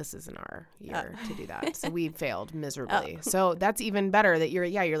 this isn't our year to do that. So we failed miserably. So that's even better that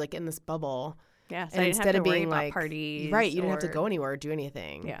you're like in this bubble. Yeah. So and I didn't instead have to of being worry like about parties. Right. You didn't have to go anywhere or do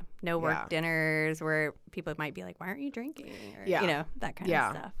anything. Yeah. No work dinners where people might be like, why aren't you drinking? Or, that kind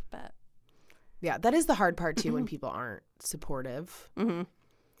of stuff. But yeah, that is the hard part too when people aren't supportive. Mm-hmm.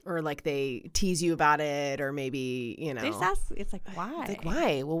 Or like they tease you about it, or maybe, They just ask, it's like, why? It's like,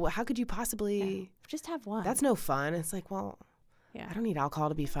 why? Well, how could you possibly just have one? That's no fun. It's like, well, I don't need alcohol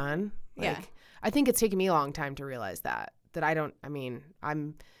to be fun. Like, I think it's taken me a long time to realize that I've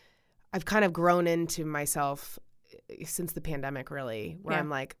kind of grown into myself since the pandemic, really, where I'm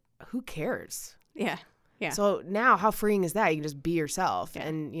like, who cares? Yeah. Yeah. So now how freeing is that? You can just be yourself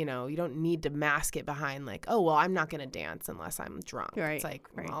and, you don't need to mask it behind like, oh, well, I'm not going to dance unless I'm drunk. Right. It's like,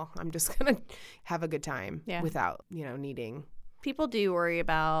 well, I'm just going to have a good time without, needing. People do worry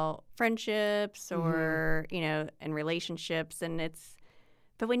about friendships or, and relationships. And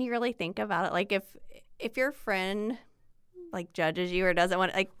but when you really think about it, like if your friend like judges you or doesn't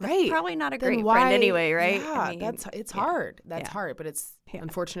want like probably not a great friend anyway, right? Yeah, it's hard. That's hard, but it's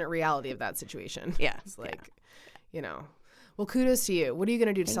unfortunate reality of that situation. Yeah. It's like, well, kudos to you. What are you going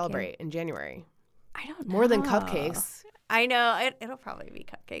to do to celebrate in January? I don't know. More than cupcakes. I know. It'll probably be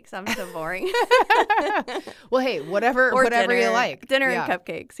cupcakes. I'm so boring. Well, hey, whatever dinner, you like. Dinner and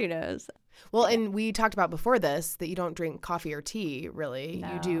cupcakes. Who knows? Well, and we talked about before this that you don't drink coffee or tea, really.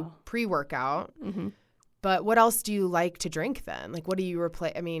 No. You do pre-workout. Mm-hmm. But what else do you like to drink then? Like, what do you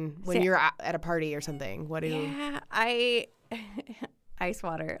replace? I mean, when you're at a party or something, what do you? Yeah, ice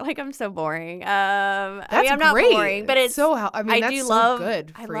water. Like, I'm so boring. I'm not great. Boring, but it's so. I mean, that's so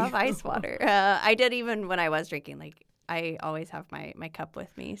good. I love ice water. I did even when I was drinking. Like, I always have my cup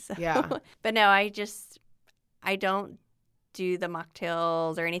with me. So. Yeah. But no, I don't do the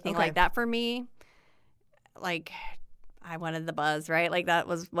mocktails or anything like that for me. Like, I wanted the buzz, right? Like that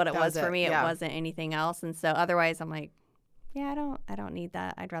was what it was for me. It wasn't anything else. And so otherwise I'm like, I don't need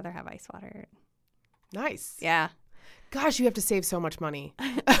that. I'd rather have ice water. Nice. Yeah. Gosh, you have to save so much money.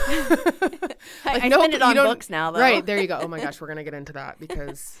 I spend it on books now, though. Right. There you go. Oh my gosh, we're going to get into that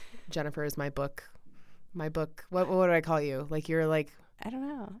because Jennifer is my book. What do I call you? Like you're like, I don't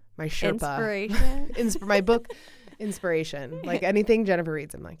know. My Sherpa. Inspiration. My book inspiration. Like anything Jennifer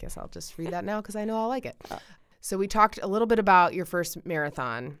reads, I'm like, yes, I'll just read that now because I know I'll like it. So we talked a little bit about your first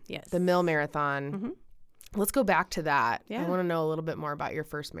marathon. Yes. The Mill Marathon. Mm-hmm. let's go back to that. Yeah. I want to know a little bit more about your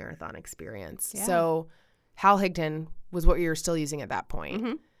first marathon experience. Yeah. So Hal Higdon was what you were still using at that point.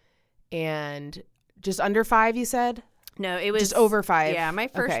 Mm-hmm. And just under 5, you said? No, it was just over 5. Yeah, my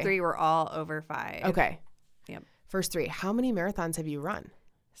first 3 were all over 5. Okay. Yep. First 3. How many marathons have you run?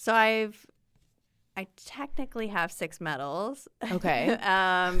 So I technically have 6 medals. Okay.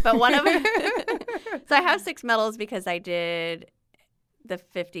 But one of them, so I have 6 medals because I did the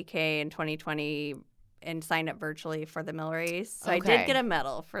 50K in 2020 and signed up virtually for the mill race. So I did get a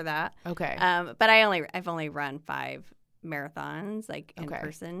medal for that. Okay. But I've only run 5 marathons, like in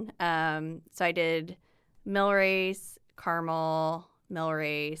person. So I did mill race, Carmel, mill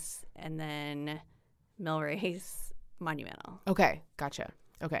race, and then mill race, monumental. Okay. Gotcha.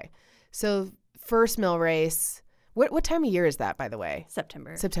 Okay. So first mill race, what time of year is that, by the way?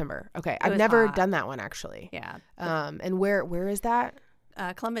 September. Okay. I've never done that one, actually. Yeah. And where is that?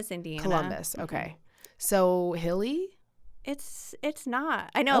 Columbus, Indiana. Columbus. Okay. So hilly? It's not.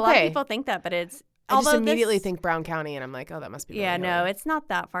 I know a lot of people think that, but it's. I just immediately think Brown County, and I'm like, oh, that must be. Yeah, really no, hilly. it's not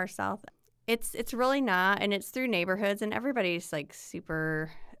that far south. It's really not, and it's through neighborhoods, and everybody's like super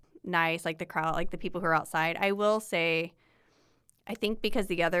nice, like the crowd, like the people who are outside. I will say, I think because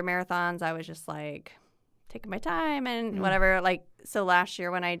the other marathons, I was just like taking my time and whatever. Like, so last year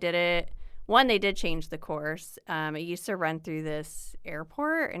when I did it, they did change the course. It used to run through this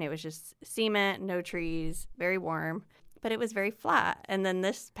airport, and it was just cement, no trees, very warm, but it was very flat. And then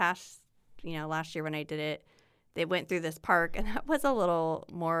this past, last year when I did it, they went through this park, and that was a little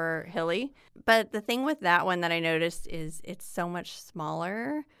more hilly. But the thing with that one that I noticed is it's so much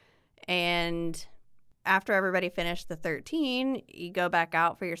smaller. And after everybody finished the 13, you go back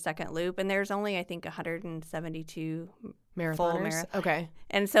out for your second loop, and there's only, I think, 172 marathoners. Full marathon. Okay.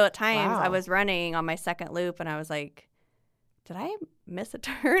 And so at times Wow. I was running on my second loop, and I was like, did I miss a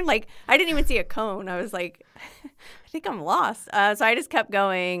turn? Like, I didn't even see a cone. I was like, I think I'm lost. So I just kept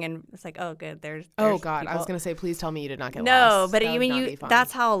going, and it's like, oh, good. There's Oh, God. people. I was going to say, please tell me you did not get No, lost. but That would not be fun.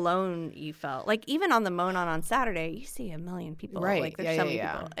 that's how alone you felt. Like, even on the Monon on Saturday, you see a million people. Right. Like, there's Yeah, so many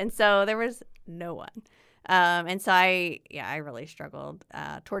yeah, people. And so there was no one. And so I really struggled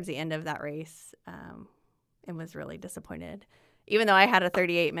towards the end of that race and was really disappointed. Even though I had a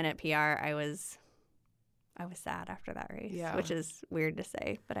 38-minute PR, I was sad after that race, which is weird to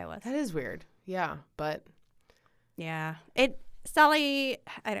say, but I was. That is weird. Yeah, but. Yeah. Sally,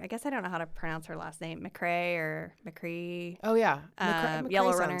 I guess I don't know how to pronounce her last name, McCrae or McCree. Oh, yeah.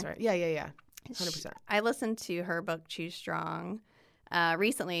 Yellow sounds Runner. Right. Yeah. 100%. I listened to her book, Choose Strong,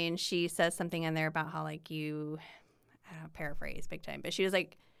 recently, and she says something in there about how, like, I don't paraphrase big time, but she was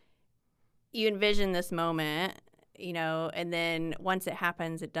like, you envision this moment, and then once it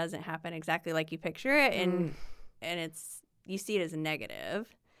happens, it doesn't happen exactly like you picture it, and you see it as a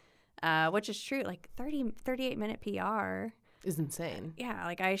negative, which is true. Like 38-minute PR is insane. Yeah,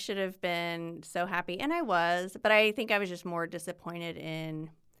 like I should have been so happy, and I was, but I think I was just more disappointed in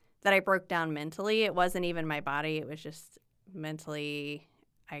that I broke down mentally. It wasn't even my body; it was just mentally.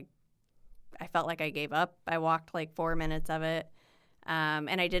 I felt like I gave up. I walked like 4 minutes of it.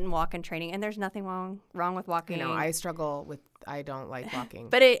 And I didn't walk in training, and there's nothing wrong with walking. I struggle with. I don't like walking,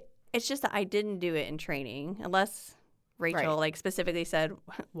 but it's just that I didn't do it in training, unless Rachel like specifically said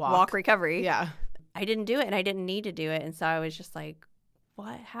walk recovery. Yeah, I didn't do it, and I didn't need to do it, and so I was just like,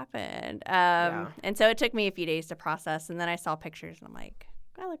 what happened? And so it took me a few days to process, and then I saw pictures, and I'm like,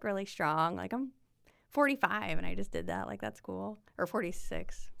 I look really strong. Like I'm 45, and I just did that. Like that's cool. Or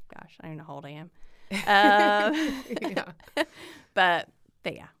 46. Gosh, I don't know how old I am. But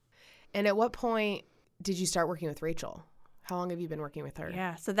yeah. And at what point did you start working with Rachel? How long have you been working with her?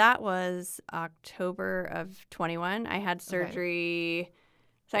 Yeah, so that was October of 21. I had surgery. Okay.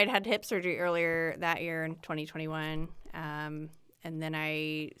 So I'd had hip surgery earlier that year in 2021. And then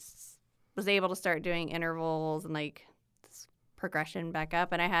I was able to start doing intervals and like progression back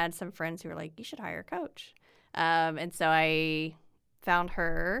up. And I had some friends who were like, you should hire a coach. And so I found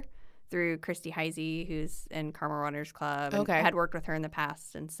her through Christy Heisey, who's in Carmel Runners Club. And I had worked with her in the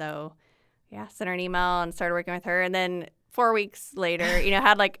past. And so, sent her an email and started working with her. And then 4 weeks later,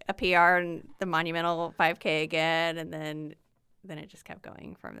 had like a PR in the Monumental 5K again. And then it just kept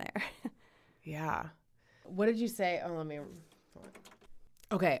going from there. Yeah. What did you say? Oh, let me.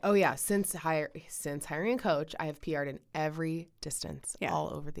 Okay. Oh, yeah. Since hiring a coach, I have PR'd in every distance, all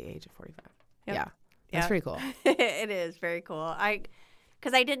over the age of 45. Yep. Yeah. That's pretty cool. It is very cool.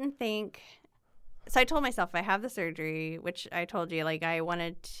 Because I didn't think, so I told myself if I have the surgery, which I told you, like I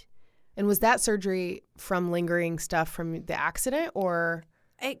wanted. And was that surgery from lingering stuff from the accident or?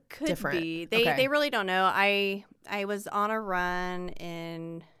 It could different? Be. They really don't know. I was on a run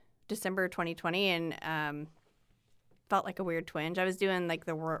in December 2020 and felt like a weird twinge. I was doing like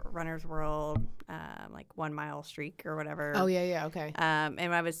the Runner's World, like 1 mile streak or whatever. Oh, yeah. Okay.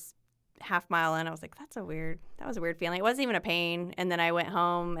 And I was half mile in. I was like, that was a weird feeling. It wasn't even a pain. And then I went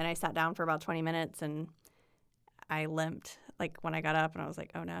home and I sat down for about 20 minutes and I limped like when I got up and I was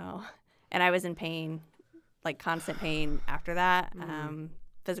like, oh no. And I was in pain, like constant pain after that.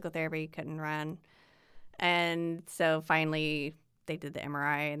 Physical therapy, couldn't run. And so finally they did the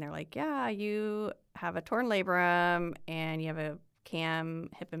MRI and they're like, yeah, you have a torn labrum and you have a cam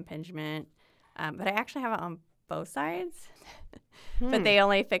hip impingement. But I actually have it on both sides. But they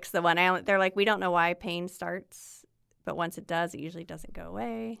only fixed the one. They're like, we don't know why pain starts, but once it does, it usually doesn't go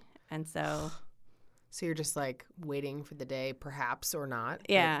away. And so... So you're just like waiting for the day, perhaps, or not?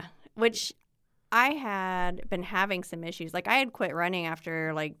 Yeah, which I had been having some issues. Like I had quit running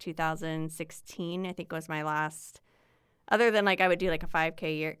after like 2016, I think was my last, other than like I would do like a 5K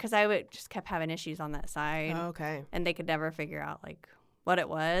a year because I would just kept having issues on that side. Oh, okay. And they could never figure out like what it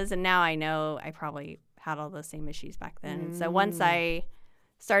was. And now I know I probably had all those same issues back then. So once I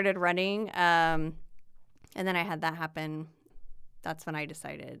started running and then I had that happen, that's when I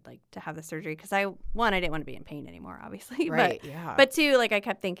decided like to have the surgery because I didn't want to be in pain anymore, obviously. Right. But, yeah. But two, like I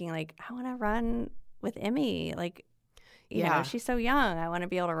kept thinking like I want to run with Emmy. Like, you know, she's so young. I want to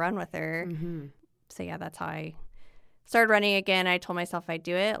be able to run with her. Mm-hmm. So yeah, that's how I started running again. I told myself I'd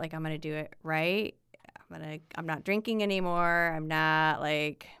do it. Like I'm going to do it right. I'm not drinking anymore. I'm not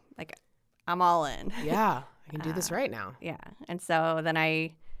like I'm all in. Yeah. I can do this right now. Yeah. And so then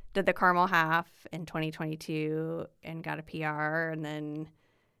I did the Carmel half in 2022 and got a PR, and then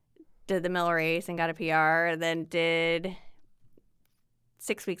did the Mill Race and got a PR, and then did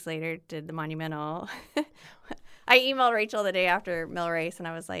 6 weeks later did the Monumental. I emailed Rachel the day after Mill Race and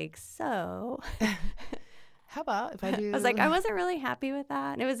I was like, so how about if I do? I was like, I wasn't really happy with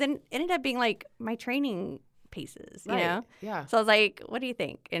that. And it ended up being like my training paces, you know? Yeah. So I was like, what do you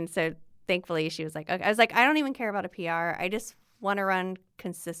think? And so thankfully she was like, okay. I was like, I don't even care about a PR. I just want to run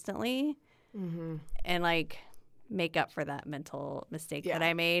consistently and like make up for that mental mistake that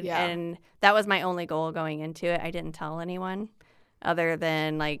I made. Yeah. And that was my only goal going into it. I didn't tell anyone other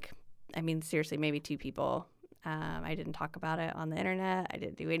than like, I mean, seriously, maybe 2 people. I didn't talk about it on the internet. I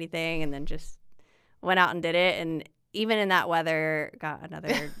didn't do anything and then just went out and did it. And even in that weather,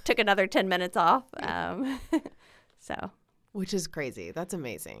 took another 10 minutes off. So. Which is crazy. That's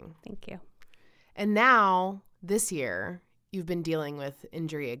amazing. Thank you. And now this year, you've been dealing with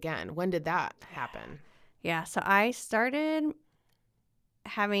injury again. When did that happen? Yeah, so I started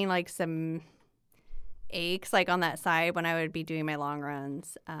having like some aches like on that side when I would be doing my long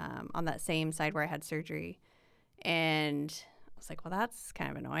runs on that same side where I had surgery. And I was like, well, that's kind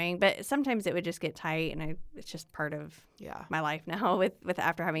of annoying. But sometimes it would just get tight, and it's just part of my life now with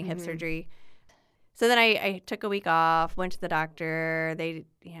after having hip surgery. So then I took a week off, went to the doctor. They,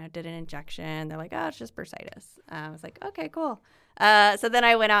 did an injection. They're like, oh, it's just bursitis. I was like, okay, cool. So then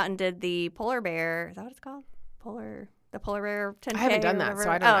I went out and did the Polar Bear. Is that what it's called? The Polar Bear 10K. I haven't done that, so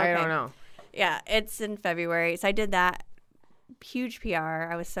I don't know. Yeah, it's in February. So I did that. Huge PR.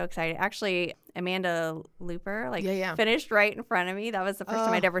 I was so excited. Actually, Amanda Looper finished right in front of me. That was the first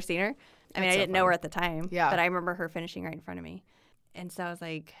time I'd ever seen her. I mean, I didn't know her at the time, but I remember her finishing right in front of me. And so I was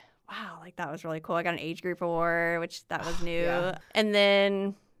like, wow, like that was really cool. I got an age group award, which that was new. Yeah. And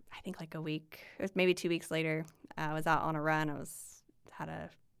then I think like a week, it was maybe 2 weeks later, I was out on a run.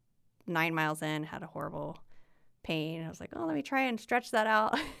 9 miles in, had a horrible pain. I was like, oh, let me try and stretch that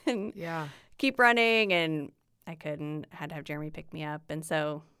out and keep running. And I couldn't. I had to have Jeremy pick me up. And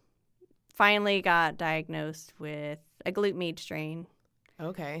so finally got diagnosed with a glute med strain.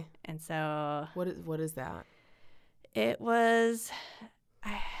 Okay. And so what is that? It was,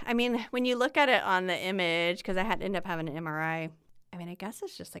 I mean, when you look at it on the image, because I had to end up having an MRI, I mean, I guess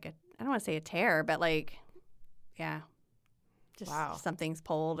it's just like I don't want to say a tear, but like, just something's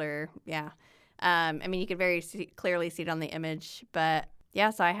pulled or, I mean, you could very clearly see it on the image, but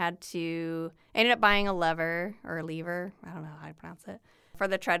so I ended up buying a lever, I don't know how to pronounce it, for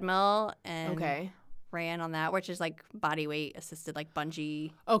the treadmill and ran on that, which is like body weight assisted, like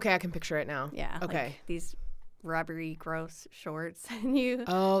bungee. Okay, I can picture it now. Yeah. Okay. Like these rubbery, gross shorts.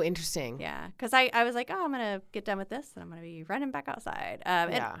 Oh, interesting. Yeah. Because I was like, oh, I'm going to get done with this and I'm going to be running back outside.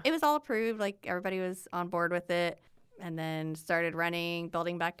 It was all approved. Like everybody was on board with it. And then started running,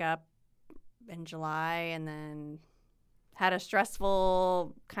 building back up in July, and then had a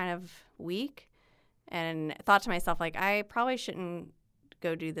stressful kind of week and thought to myself, like, I probably shouldn't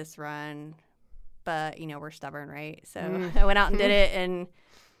go do this run, but, we're stubborn, right? So I went out and did it, and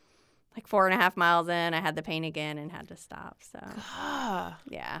like 4.5 miles in, I had the pain again and had to stop. So,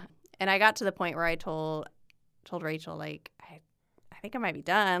 yeah. And I got to the point where I told Rachel, like, I think I might be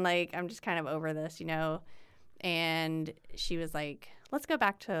done. Like, I'm just kind of over this, you know. And she was like, let's go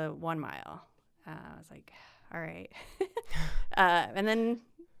back to 1 mile. I was like, all right. And then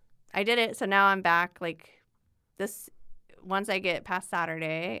I did it. So now I'm back, like, once I get past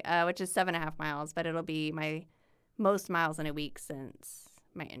Saturday, which is 7.5 miles, but it'll be my most miles in a week since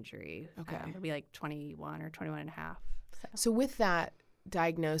my injury. Okay. It'll be like 21 or 21 and a half. So with that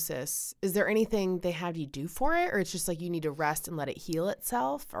diagnosis, is there anything they have you do for it, or it's just like you need to rest and let it heal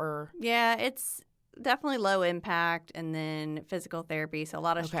itself? Or Yeah, it's definitely low impact, and then physical therapy, so a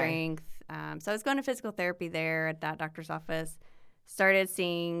lot of strength. So I was going to physical therapy there at that doctor's office. Started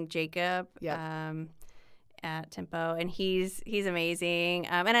seeing Jacob at Tempo, and he's amazing.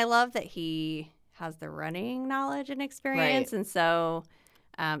 And I love that he has the running knowledge and experience, and so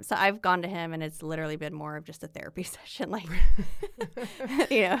I've gone to him, and it's literally been more of just a therapy session. Like,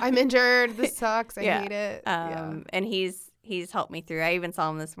 you know, I'm injured. This sucks. I hate it. And he's helped me through. I even saw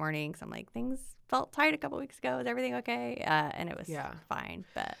him this morning, so I'm like, things felt tight a couple weeks ago. Is everything okay? And it was fine.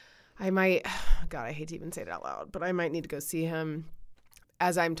 But I might, God, I hate to even say it out loud, but I might need to go see him.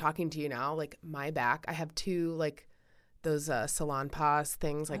 As I'm talking to you now, like my back, I have 2 like those Salon Paws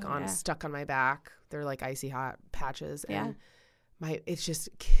things like stuck on my back. They're like icy hot patches, and it's just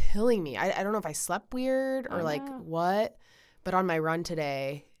killing me. I don't know if I slept weird or what, but on my run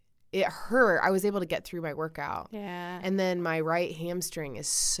today, it hurt. I was able to get through my workout. Yeah. And then my right hamstring is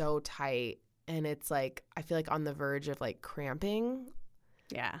so tight, and it's like I feel like on the verge of like cramping.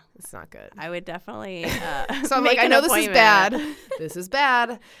 Yeah. It's not good. I would definitely so I'm like, I know this is bad. This is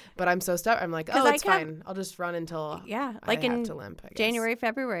bad. But I'm so stuck. I'm like, oh, it's fine. I'll just run until like I in have to limp, I guess. January,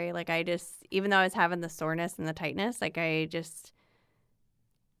 February, like I just, even though I was having the soreness and the tightness, like I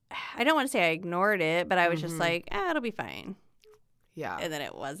don't want to say I ignored it, but I was just like, it'll be fine. Yeah. And then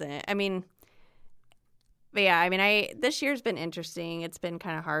it wasn't. I mean, but yeah, I mean, this year's been interesting. It's been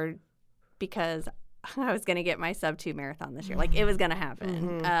kind of hard because I was going to get my sub-2 marathon this year. Like, it was going to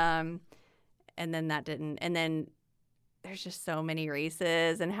happen. And then that didn't. And then there's just so many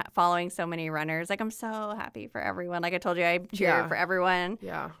races and following so many runners. Like, I'm so happy for everyone. Like I told you, I cheer for everyone.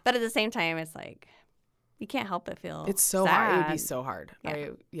 Yeah. But at the same time, it's like, you can't help but feel It's so sad. hard. It would be so hard.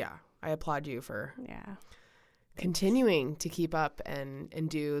 I applaud you for continuing to keep up and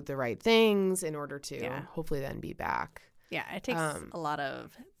do the right things in order to hopefully then be back. Yeah, it takes a lot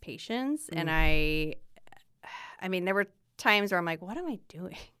of patience. And I mean, there were times where I'm like, what am I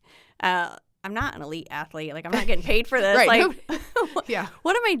doing? I'm not an elite athlete. Like, I'm not getting paid for this. Right. Like,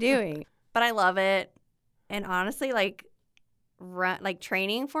 what am I doing? But I love it. And honestly, like,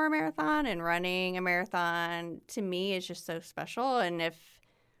 training for a marathon and running a marathon to me is just so special. And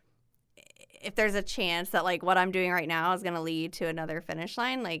if there's a chance that like what I'm doing right now is going to lead to another finish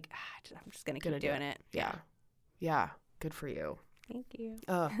line, like I'm just going to keep doing it. Yeah. Yeah. Good for you. Thank you.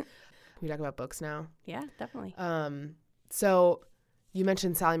 We talk about books now. Yeah, definitely. So you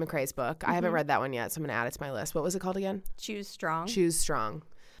mentioned Sally McRae's book. I haven't read that one yet, so I'm going to add it to my list. What was it called again? Choose Strong. Choose Strong.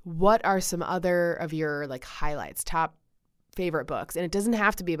 What are some other of your like highlights, top favorite books? And it doesn't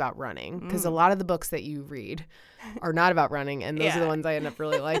have to be about running, because a lot of the books that you read are not about running, and those are the ones I end up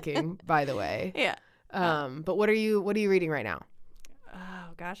really liking, by the way. Yeah. But what are you reading right now?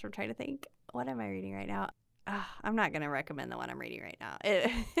 Oh gosh, I'm trying to think. What am I reading right now? I'm not going to recommend the one I'm reading right now.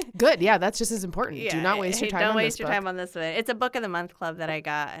 Good. Yeah, that's just as important. Do not waste your time on this book. Don't waste your time on this one. It's a book of the month club that I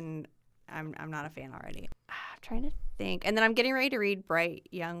got, and I'm not a fan already. I'm trying to think. And then I'm getting ready to read Bright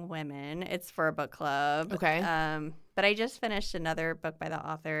Young Women. It's for a book club. Okay. But I just finished another book by the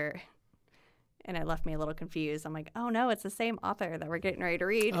author, and it left me a little confused. I'm like, oh no, it's the same author that we're getting ready to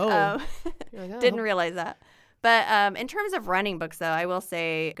read. Oh. Didn't realize that. But in terms of running books, though, I will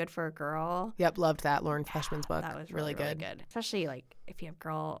say Good for a Girl. Yep, loved that. Lauren Fleshman's book. That was really good. Especially like if you have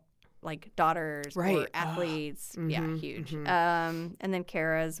daughters or athletes. Yeah, huge. And then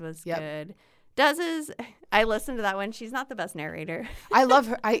Kara's was good. Dez's, I listened to that one. She's not the best narrator. I love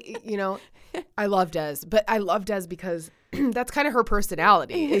her. I love Des, but I love Des because that's kind of her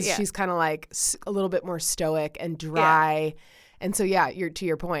personality. She's kind of like a little bit more stoic and dry. Yeah. And so, you're to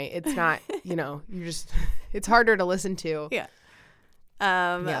your point. It's not, you're just, it's harder to listen to. Yeah.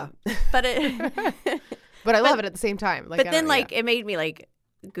 But I love it at the same time. Like, but then it made me like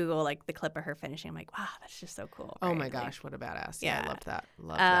Google like the clip of her finishing. I'm like, wow, that's just so cool. Oh my gosh, what a badass. Yeah, I loved that.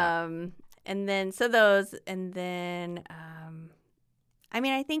 That. And then, so those, and then,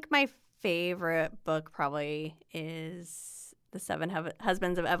 I think my favorite book probably is The Seven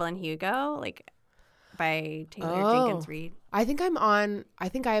Husbands of Evelyn Hugo, like by Taylor Jenkins Reid. I think I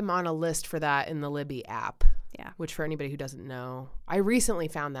am on a list for that in the Libby app. Yeah. Which for anybody who doesn't know, I recently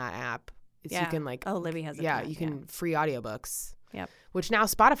found that app. It's you can like Libby has it. Yeah, you can free audiobooks. Yep. Which now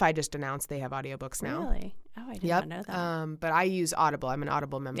Spotify just announced they have audiobooks now. Really? Oh, I did not know that. But I use Audible. I'm an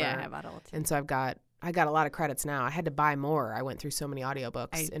Audible member. Yeah, I have Audible too. And so I got a lot of credits now. I had to buy more. I went through so many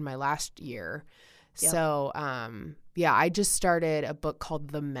audiobooks in my last year. Yep. So I just started a book called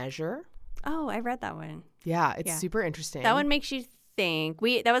The Measure. Oh, I read that one. Yeah, it's super interesting. That one makes you think.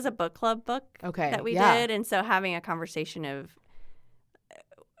 That was a book club book that we did, and so having a conversation of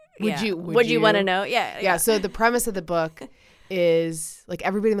would you want to know? Yeah. So the premise of the book is like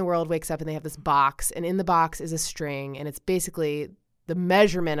everybody in the world wakes up and they have this box, and in the box is a string, and it's basically the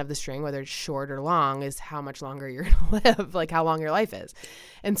measurement of the string, whether it's short or long, is how much longer you're going to live, like how long your life is.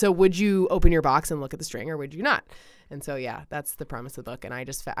 And so would you open your box and look at the string, or would you not? And so, that's the premise of the book.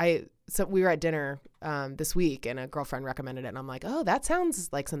 And so we were at dinner this week, and a girlfriend recommended it, and I'm like, oh, that sounds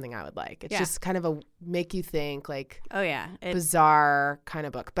like something I would like. It's just kind of a make you think, like, bizarre kind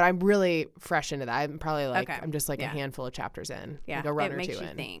of book. But I'm really fresh into that. I'm probably I'm just like a handful of chapters in, like a run or two in. It makes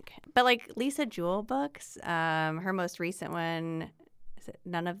you think. But like Lisa Jewell books, her most recent one, is it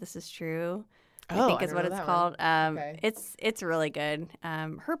None of This Is True? I think is what it's called. It's really good.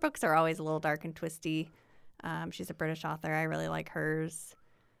 Her books are always a little dark and twisty. She's a British author. I really like hers.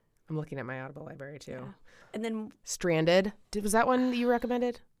 I'm looking at my Audible library too. Yeah. And then Stranded. Was that one that you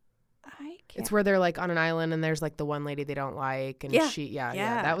recommended? I can't. It's where they're like on an island and there's like the one lady they don't like, and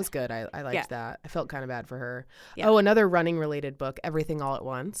that was good. I liked that. I felt kind of bad for her. Yeah. Oh, another running related book, Everything All at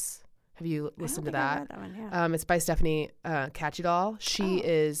Once. Have you listened to that? I read that one, yeah. It's by Stephanie Catchedall. She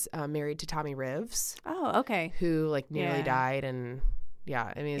is married to Tommy Rivs. Oh, okay. Who like nearly died, and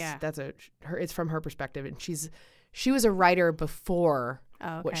it's from her perspective, and she was a writer before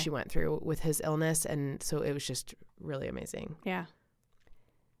what she went through with his illness, and so it was just really amazing. Yeah.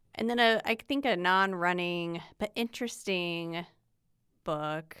 And then I think a non-running but interesting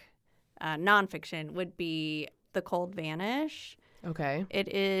book, nonfiction, would be The Cold Vanish. Okay.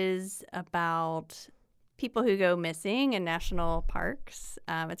 It is about people who go missing in national parks.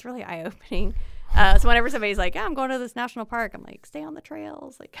 It's really eye-opening. So whenever somebody's like, I'm going to this national park, I'm like, stay on the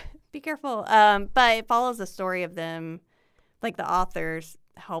trails, like, be careful. But it follows the story of them, like the authors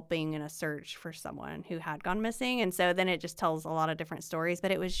helping in a search for someone who had gone missing. And so then it just tells a lot of different stories.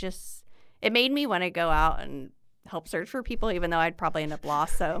 But it made me want to go out and help search for people, even though I'd probably end up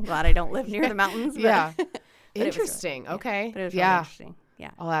lost. So I'm glad I don't live near the mountains. But, Interesting. Okay. But it was really interesting.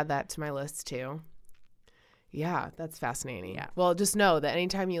 Yeah. I'll add that to my list too. Yeah, that's fascinating. Yeah. Well, just know that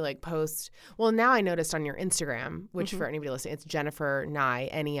anytime you like post, well, now I noticed on your Instagram, which for anybody listening, it's Jennifer Nei,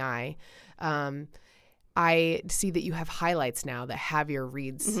 Nei. I see that you have highlights now that have your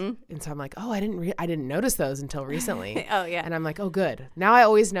reads, and so I'm like, oh, I didn't notice those until recently. Oh yeah. And I'm like, oh, good. Now I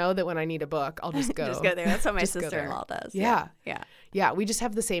always know that when I need a book, I'll just go. Just go there. That's what my sister-in-law does. Yeah. Yeah. Yeah, we just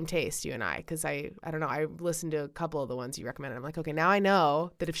have the same taste, you and I, because I don't know, I listened to a couple of the ones you recommended. I'm like, okay, now I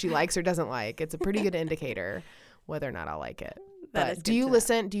know that if she likes or doesn't like, it's a pretty good indicator whether or not I'll like it. But do you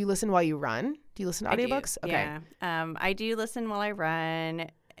listen while you run? Do you listen to audiobooks? Okay. Yeah. I do listen while I run,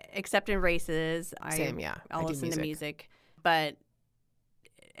 except in races. Same, yeah. I'll listen to music. But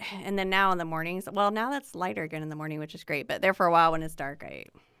and then now in the mornings, well, now that's lighter again in the morning, which is great. But there for a while when it's dark,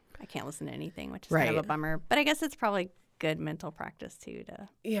 I can't listen to anything, which is kind of a bummer. But I guess it's probably good mental practice too.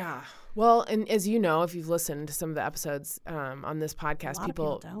 Yeah. Well, and as you know, if you've listened to some of the episodes on this podcast,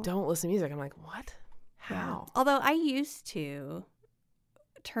 people don't listen to music. I'm like, what? How? Yeah. Although I used to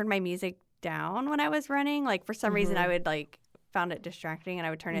turn my music down when I was running. Like for some reason I would found it distracting and I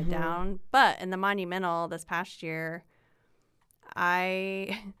would turn it down. But in the Monumental this past year,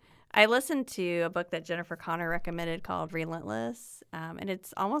 I listened to a book that Jennifer Connor recommended called Relentless. And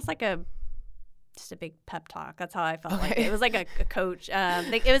it's almost like just a big pep talk. That's how I felt. Like it was like a coach.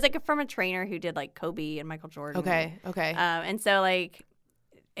 It was like from a trainer who did like Kobe and Michael Jordan. Okay. And so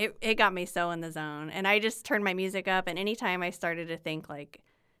it got me so in the zone. And I just turned my music up. And anytime I started to think like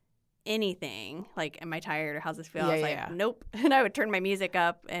anything, like, am I tired or how's this feel? I was like, nope. And I would turn my music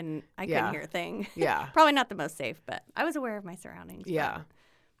up and I couldn't hear a thing. Yeah. Probably not the most safe, but I was aware of my surroundings. Yeah.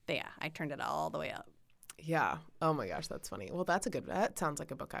 But yeah, I turned it all the way up. Yeah. Oh my gosh, that's funny. Well, that sounds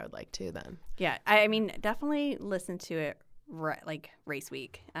like a book I would like too then. Yeah. I mean, definitely listen to it like race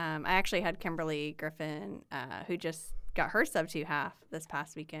week. I actually had Kimberly Griffin, who just got her sub 2 half this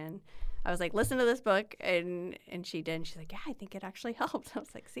past weekend. I was like, listen to this book, and she did. And she's like, yeah, I think it actually helped. I was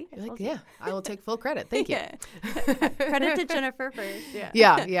like, see? You're like, yeah, I will take full credit. Thank you. Credit to Jennifer first.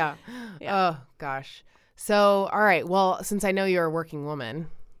 Yeah. Oh, gosh. So, all right. Well, since I know you're a working woman,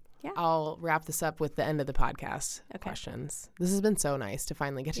 I'll wrap this up with the end of the podcast questions. This has been so nice to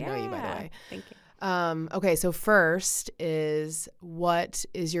finally get to know you, by the way. Thank you. Okay, so first is, what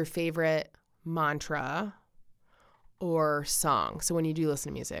is your favorite mantra or song? So when you do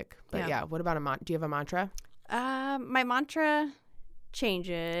listen to music. But yeah, what about do you have a mantra? My mantra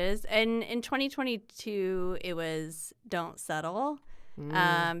changes. And in 2022, it was don't settle.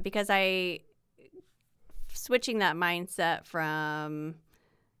 Because switching that mindset from,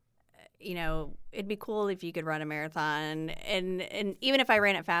 it'd be cool if you could run a marathon. And even if I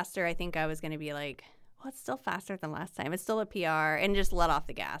ran it faster, I think I was going to be like, well, it's still faster than last time. It's still a PR, and just let off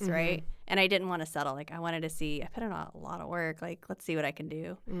the gas, right? And I didn't want to settle. Like, I wanted to see, I put in a lot of work. Like, let's see what I can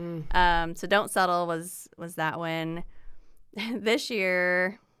do. So don't settle was that one. This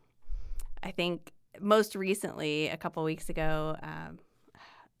year, I think most recently, a couple weeks ago,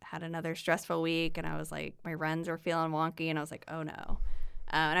 had another stressful week, and I was like, my runs were feeling wonky, and I was like, oh no.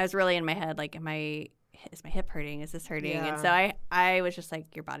 And I was really in my head, like, is my hip hurting? Is this hurting? Yeah. And so I was just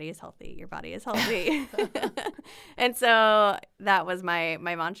like, your body is healthy. Your body is healthy. And so that was my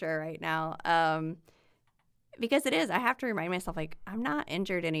mantra right now. Because it is. I have to remind myself, like, I'm not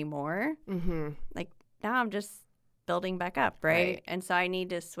injured anymore. Like, now I'm just building back up, right? And so I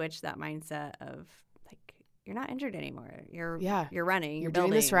need to switch that mindset of, like, you're not injured anymore. You're running. You're building.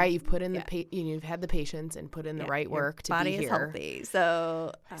 doing this right. You've put in you've had the patience and put in the right work to be here. Body is healthy.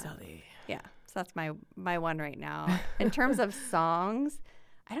 So healthy. Yeah. So that's my one right now. In terms of songs,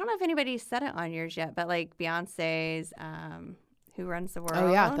 I don't know if anybody said it on yours yet, but like Beyonce's Who Runs the World.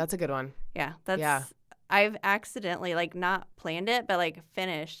 Oh yeah, that's a good one. Yeah. I've accidentally, like, not planned it, but like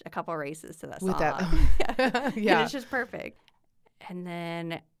finished a couple races to that song. With that. And it's just perfect. And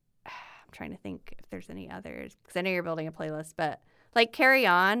then I'm trying to think if there's any others, because I know you're building a playlist, but like Carry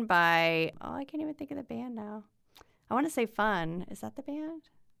On by, I can't even think of the band now. I want to say Fun. Is that the band?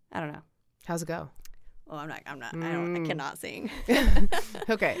 I don't know. How's it go? Oh, I'm not. I cannot sing.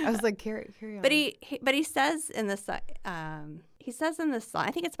 Okay, I was like, carry on. But he says in the song,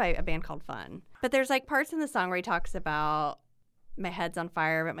 I think it's by a band called Fun. But there's like parts in the song where he talks about my head's on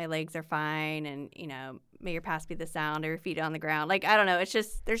fire, but my legs are fine, and may your past be the sound of your feet on the ground. Like, I don't know. It's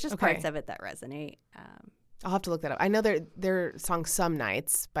just there's just parts of it that resonate. I'll have to look that up. I know their song "Some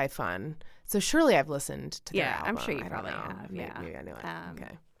Nights" by Fun. So surely I've listened to their album. I'm sure you probably have. Maybe I knew it.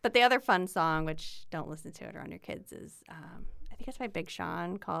 Okay. But the other Fun song, which don't listen to it around your kids, is I think it's by Big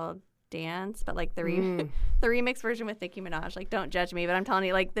Sean, called Dance. But like the remix version with Nicki Minaj. Like, don't judge me, but I'm telling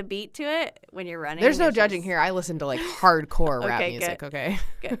you, like, the beat to it when you're running. There's no judging here. I listen to like hardcore rap music. Good. Okay.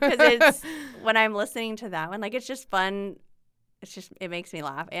 Because it's when I'm listening to that one, like, it's just fun. It makes me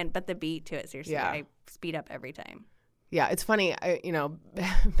laugh. But the beat to it, seriously, I speed up every time. Yeah, it's funny.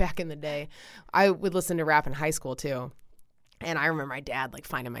 Back in the day, I would listen to rap in high school too. And I remember my dad like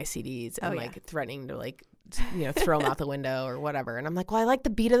finding my CDs and like threatening to like, throw them out the window or whatever. And I'm like, well, I like the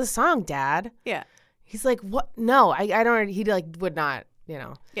beat of the song, Dad. Yeah. He's like, what? No, I don't. He like would not,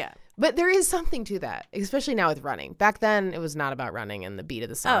 Yeah. But there is something to that, especially now with running. Back then, it was not about running, and the beat of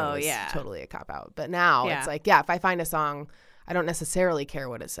the song was totally a cop out. But now it's like, if I find a song, I don't necessarily care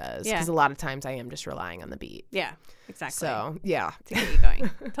what it says, because a lot of times I am just relying on the beat. Yeah, exactly. So yeah, to get you going.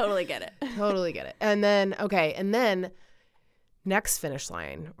 Totally get it. Totally get it. And then. Next finish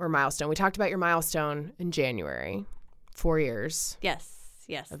line or milestone. We talked about your milestone in January, 4 years. Yes,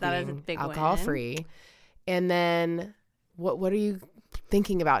 that is a big alcohol free. And then, what are you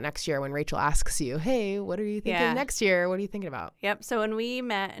thinking about next year when Rachel asks you, "Hey, what are you thinking next year? What are you thinking about?" Yep. So when we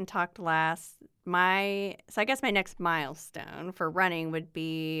met and talked last, I guess my next milestone for running would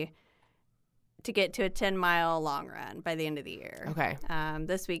be to get to a 10-mile long run by the end of the year. Okay.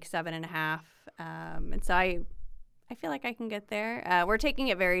 This week 7.5, and so I feel like I can get there. We're taking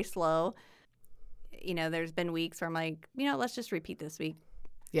it very slow. There's been weeks where I'm like, let's just repeat this week.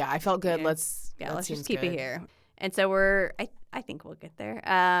 Yeah, I felt good. Let's just keep it here. And so I think we'll get there.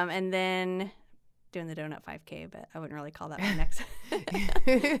 And then doing the donut 5K, but I wouldn't really call that my next.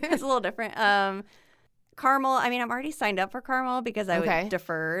 It's a little different. Carmel, I'm already signed up for Carmel because I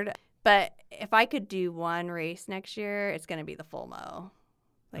deferred. But if I could do one race next year, it's going to be the full mo.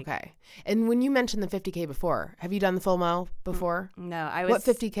 Okay. And when you mentioned the 50K before, have you done the full mo before? No, What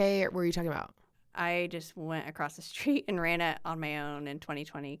 50K were you talking about? I just went across the street and ran it on my own in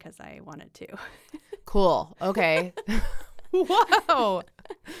 2020 because I wanted to. Cool. Okay. Wow.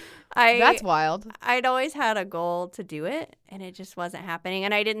 That's wild. I'd always had a goal to do it, and it just wasn't happening.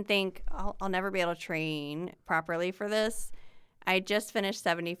 And I didn't think I'll never be able to train properly for this. I just finished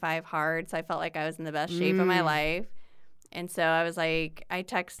 75 hard, so I felt like I was in the best shape of my life. And so I was like, I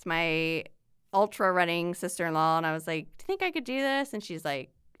text my ultra running sister-in-law, and I was like, do you think I could do this? And she's like,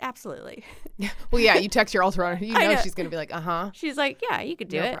 absolutely. Well, yeah, you text your ultra runner. You know she's going to be like, uh-huh. She's like, yeah, you could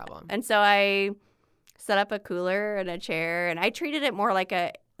do it. No problem. And so I set up a cooler and a chair, and I treated it more like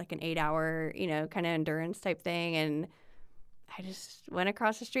an 8-hour, kind of endurance type thing. And I just went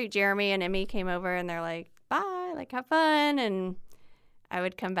across the street. Jeremy and Emmy came over, and they're like, bye, like, have fun. And I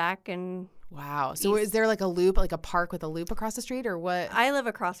would come back and wow. So is there like a loop, like a park with a loop across the street, or what? I live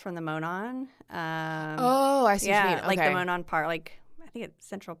across from the Monon. Oh, I see what you mean. Okay. Like the Monon Park, like I think it's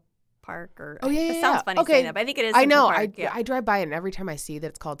Central Park or it sounds funny saying that, but I think it is I Central know. Park. I drive by it, and every time I see that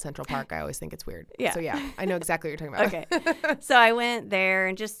it's called Central Park, I always think it's weird. Yeah. So yeah, I know exactly what you're talking about. Okay. So I went there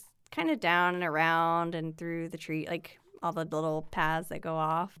and just kind of down and around and through the tree, like all the little paths that go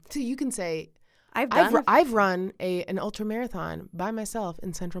off. So you can say I've run an ultra marathon by myself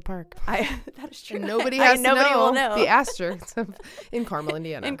in Central Park. That is true. And nobody will know the asterisks in Carmel,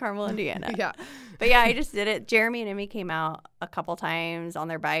 Indiana. In Carmel, Indiana. Yeah. But yeah, I just did it. Jeremy and Emmy came out a couple times on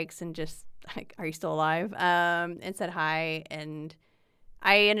their bikes and just like, are you still alive? And said hi. And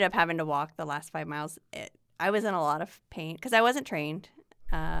I ended up having to walk the last 5 miles. I was in a lot of pain because I wasn't trained.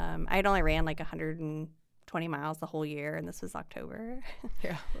 I had only ran like 120 miles the whole year, and this was October.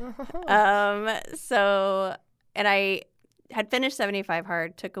 Yeah. So, and I had finished 75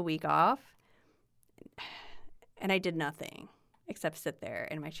 hard, took a week off, and I did nothing except sit there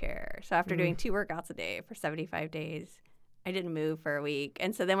in my chair. So after doing 2 workouts a day for 75 days, I didn't move for a week.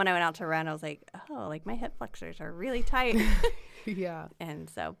 And so then when I went out to run, I was like, oh, like my hip flexors are really tight. Yeah. And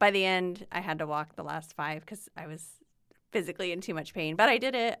so by the end, I had to walk the last 5 because I was physically in too much pain. But I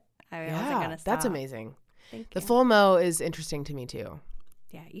did it. I wasn't going to stop. That's amazing. Thank The you. full mow is interesting to me too.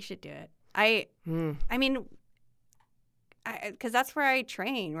 Yeah, you should do it. I mean, because that's where I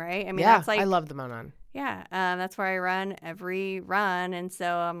train, right? I mean, yeah, that's like, I love the Monon. yeah, that's where I run every run. And so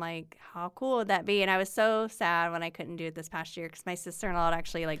I'm like, how cool would that be? And I was so sad when I couldn't do it this past year because my sister-in-law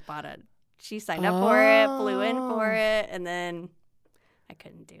actually like she signed up for it, flew in for it, and then I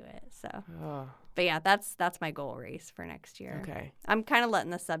couldn't do it. So, but yeah, that's my goal race for next year. Okay. I'm kind of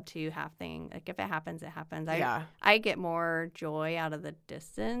letting the sub 2 half thing. Like if it happens, it happens. I get more joy out of the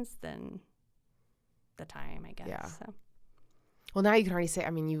distance than the time, I guess. Yeah. So. Well, now you can already say, I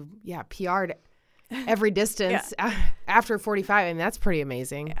mean, you PR'd every distance after 45, and that's pretty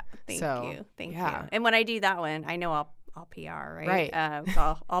amazing. Yeah, thank you. And when I do that one, I know I'll PR, right? Right.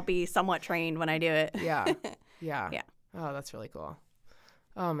 So I'll be somewhat trained when I do it. Yeah. Oh, that's really cool.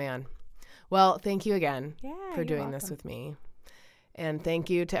 Oh man. Well, thank you again for doing this with me, and thank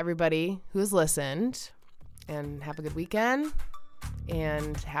you to everybody who has listened. And have a good weekend,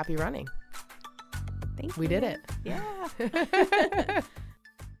 and happy running. Thank you. We did it. Yeah.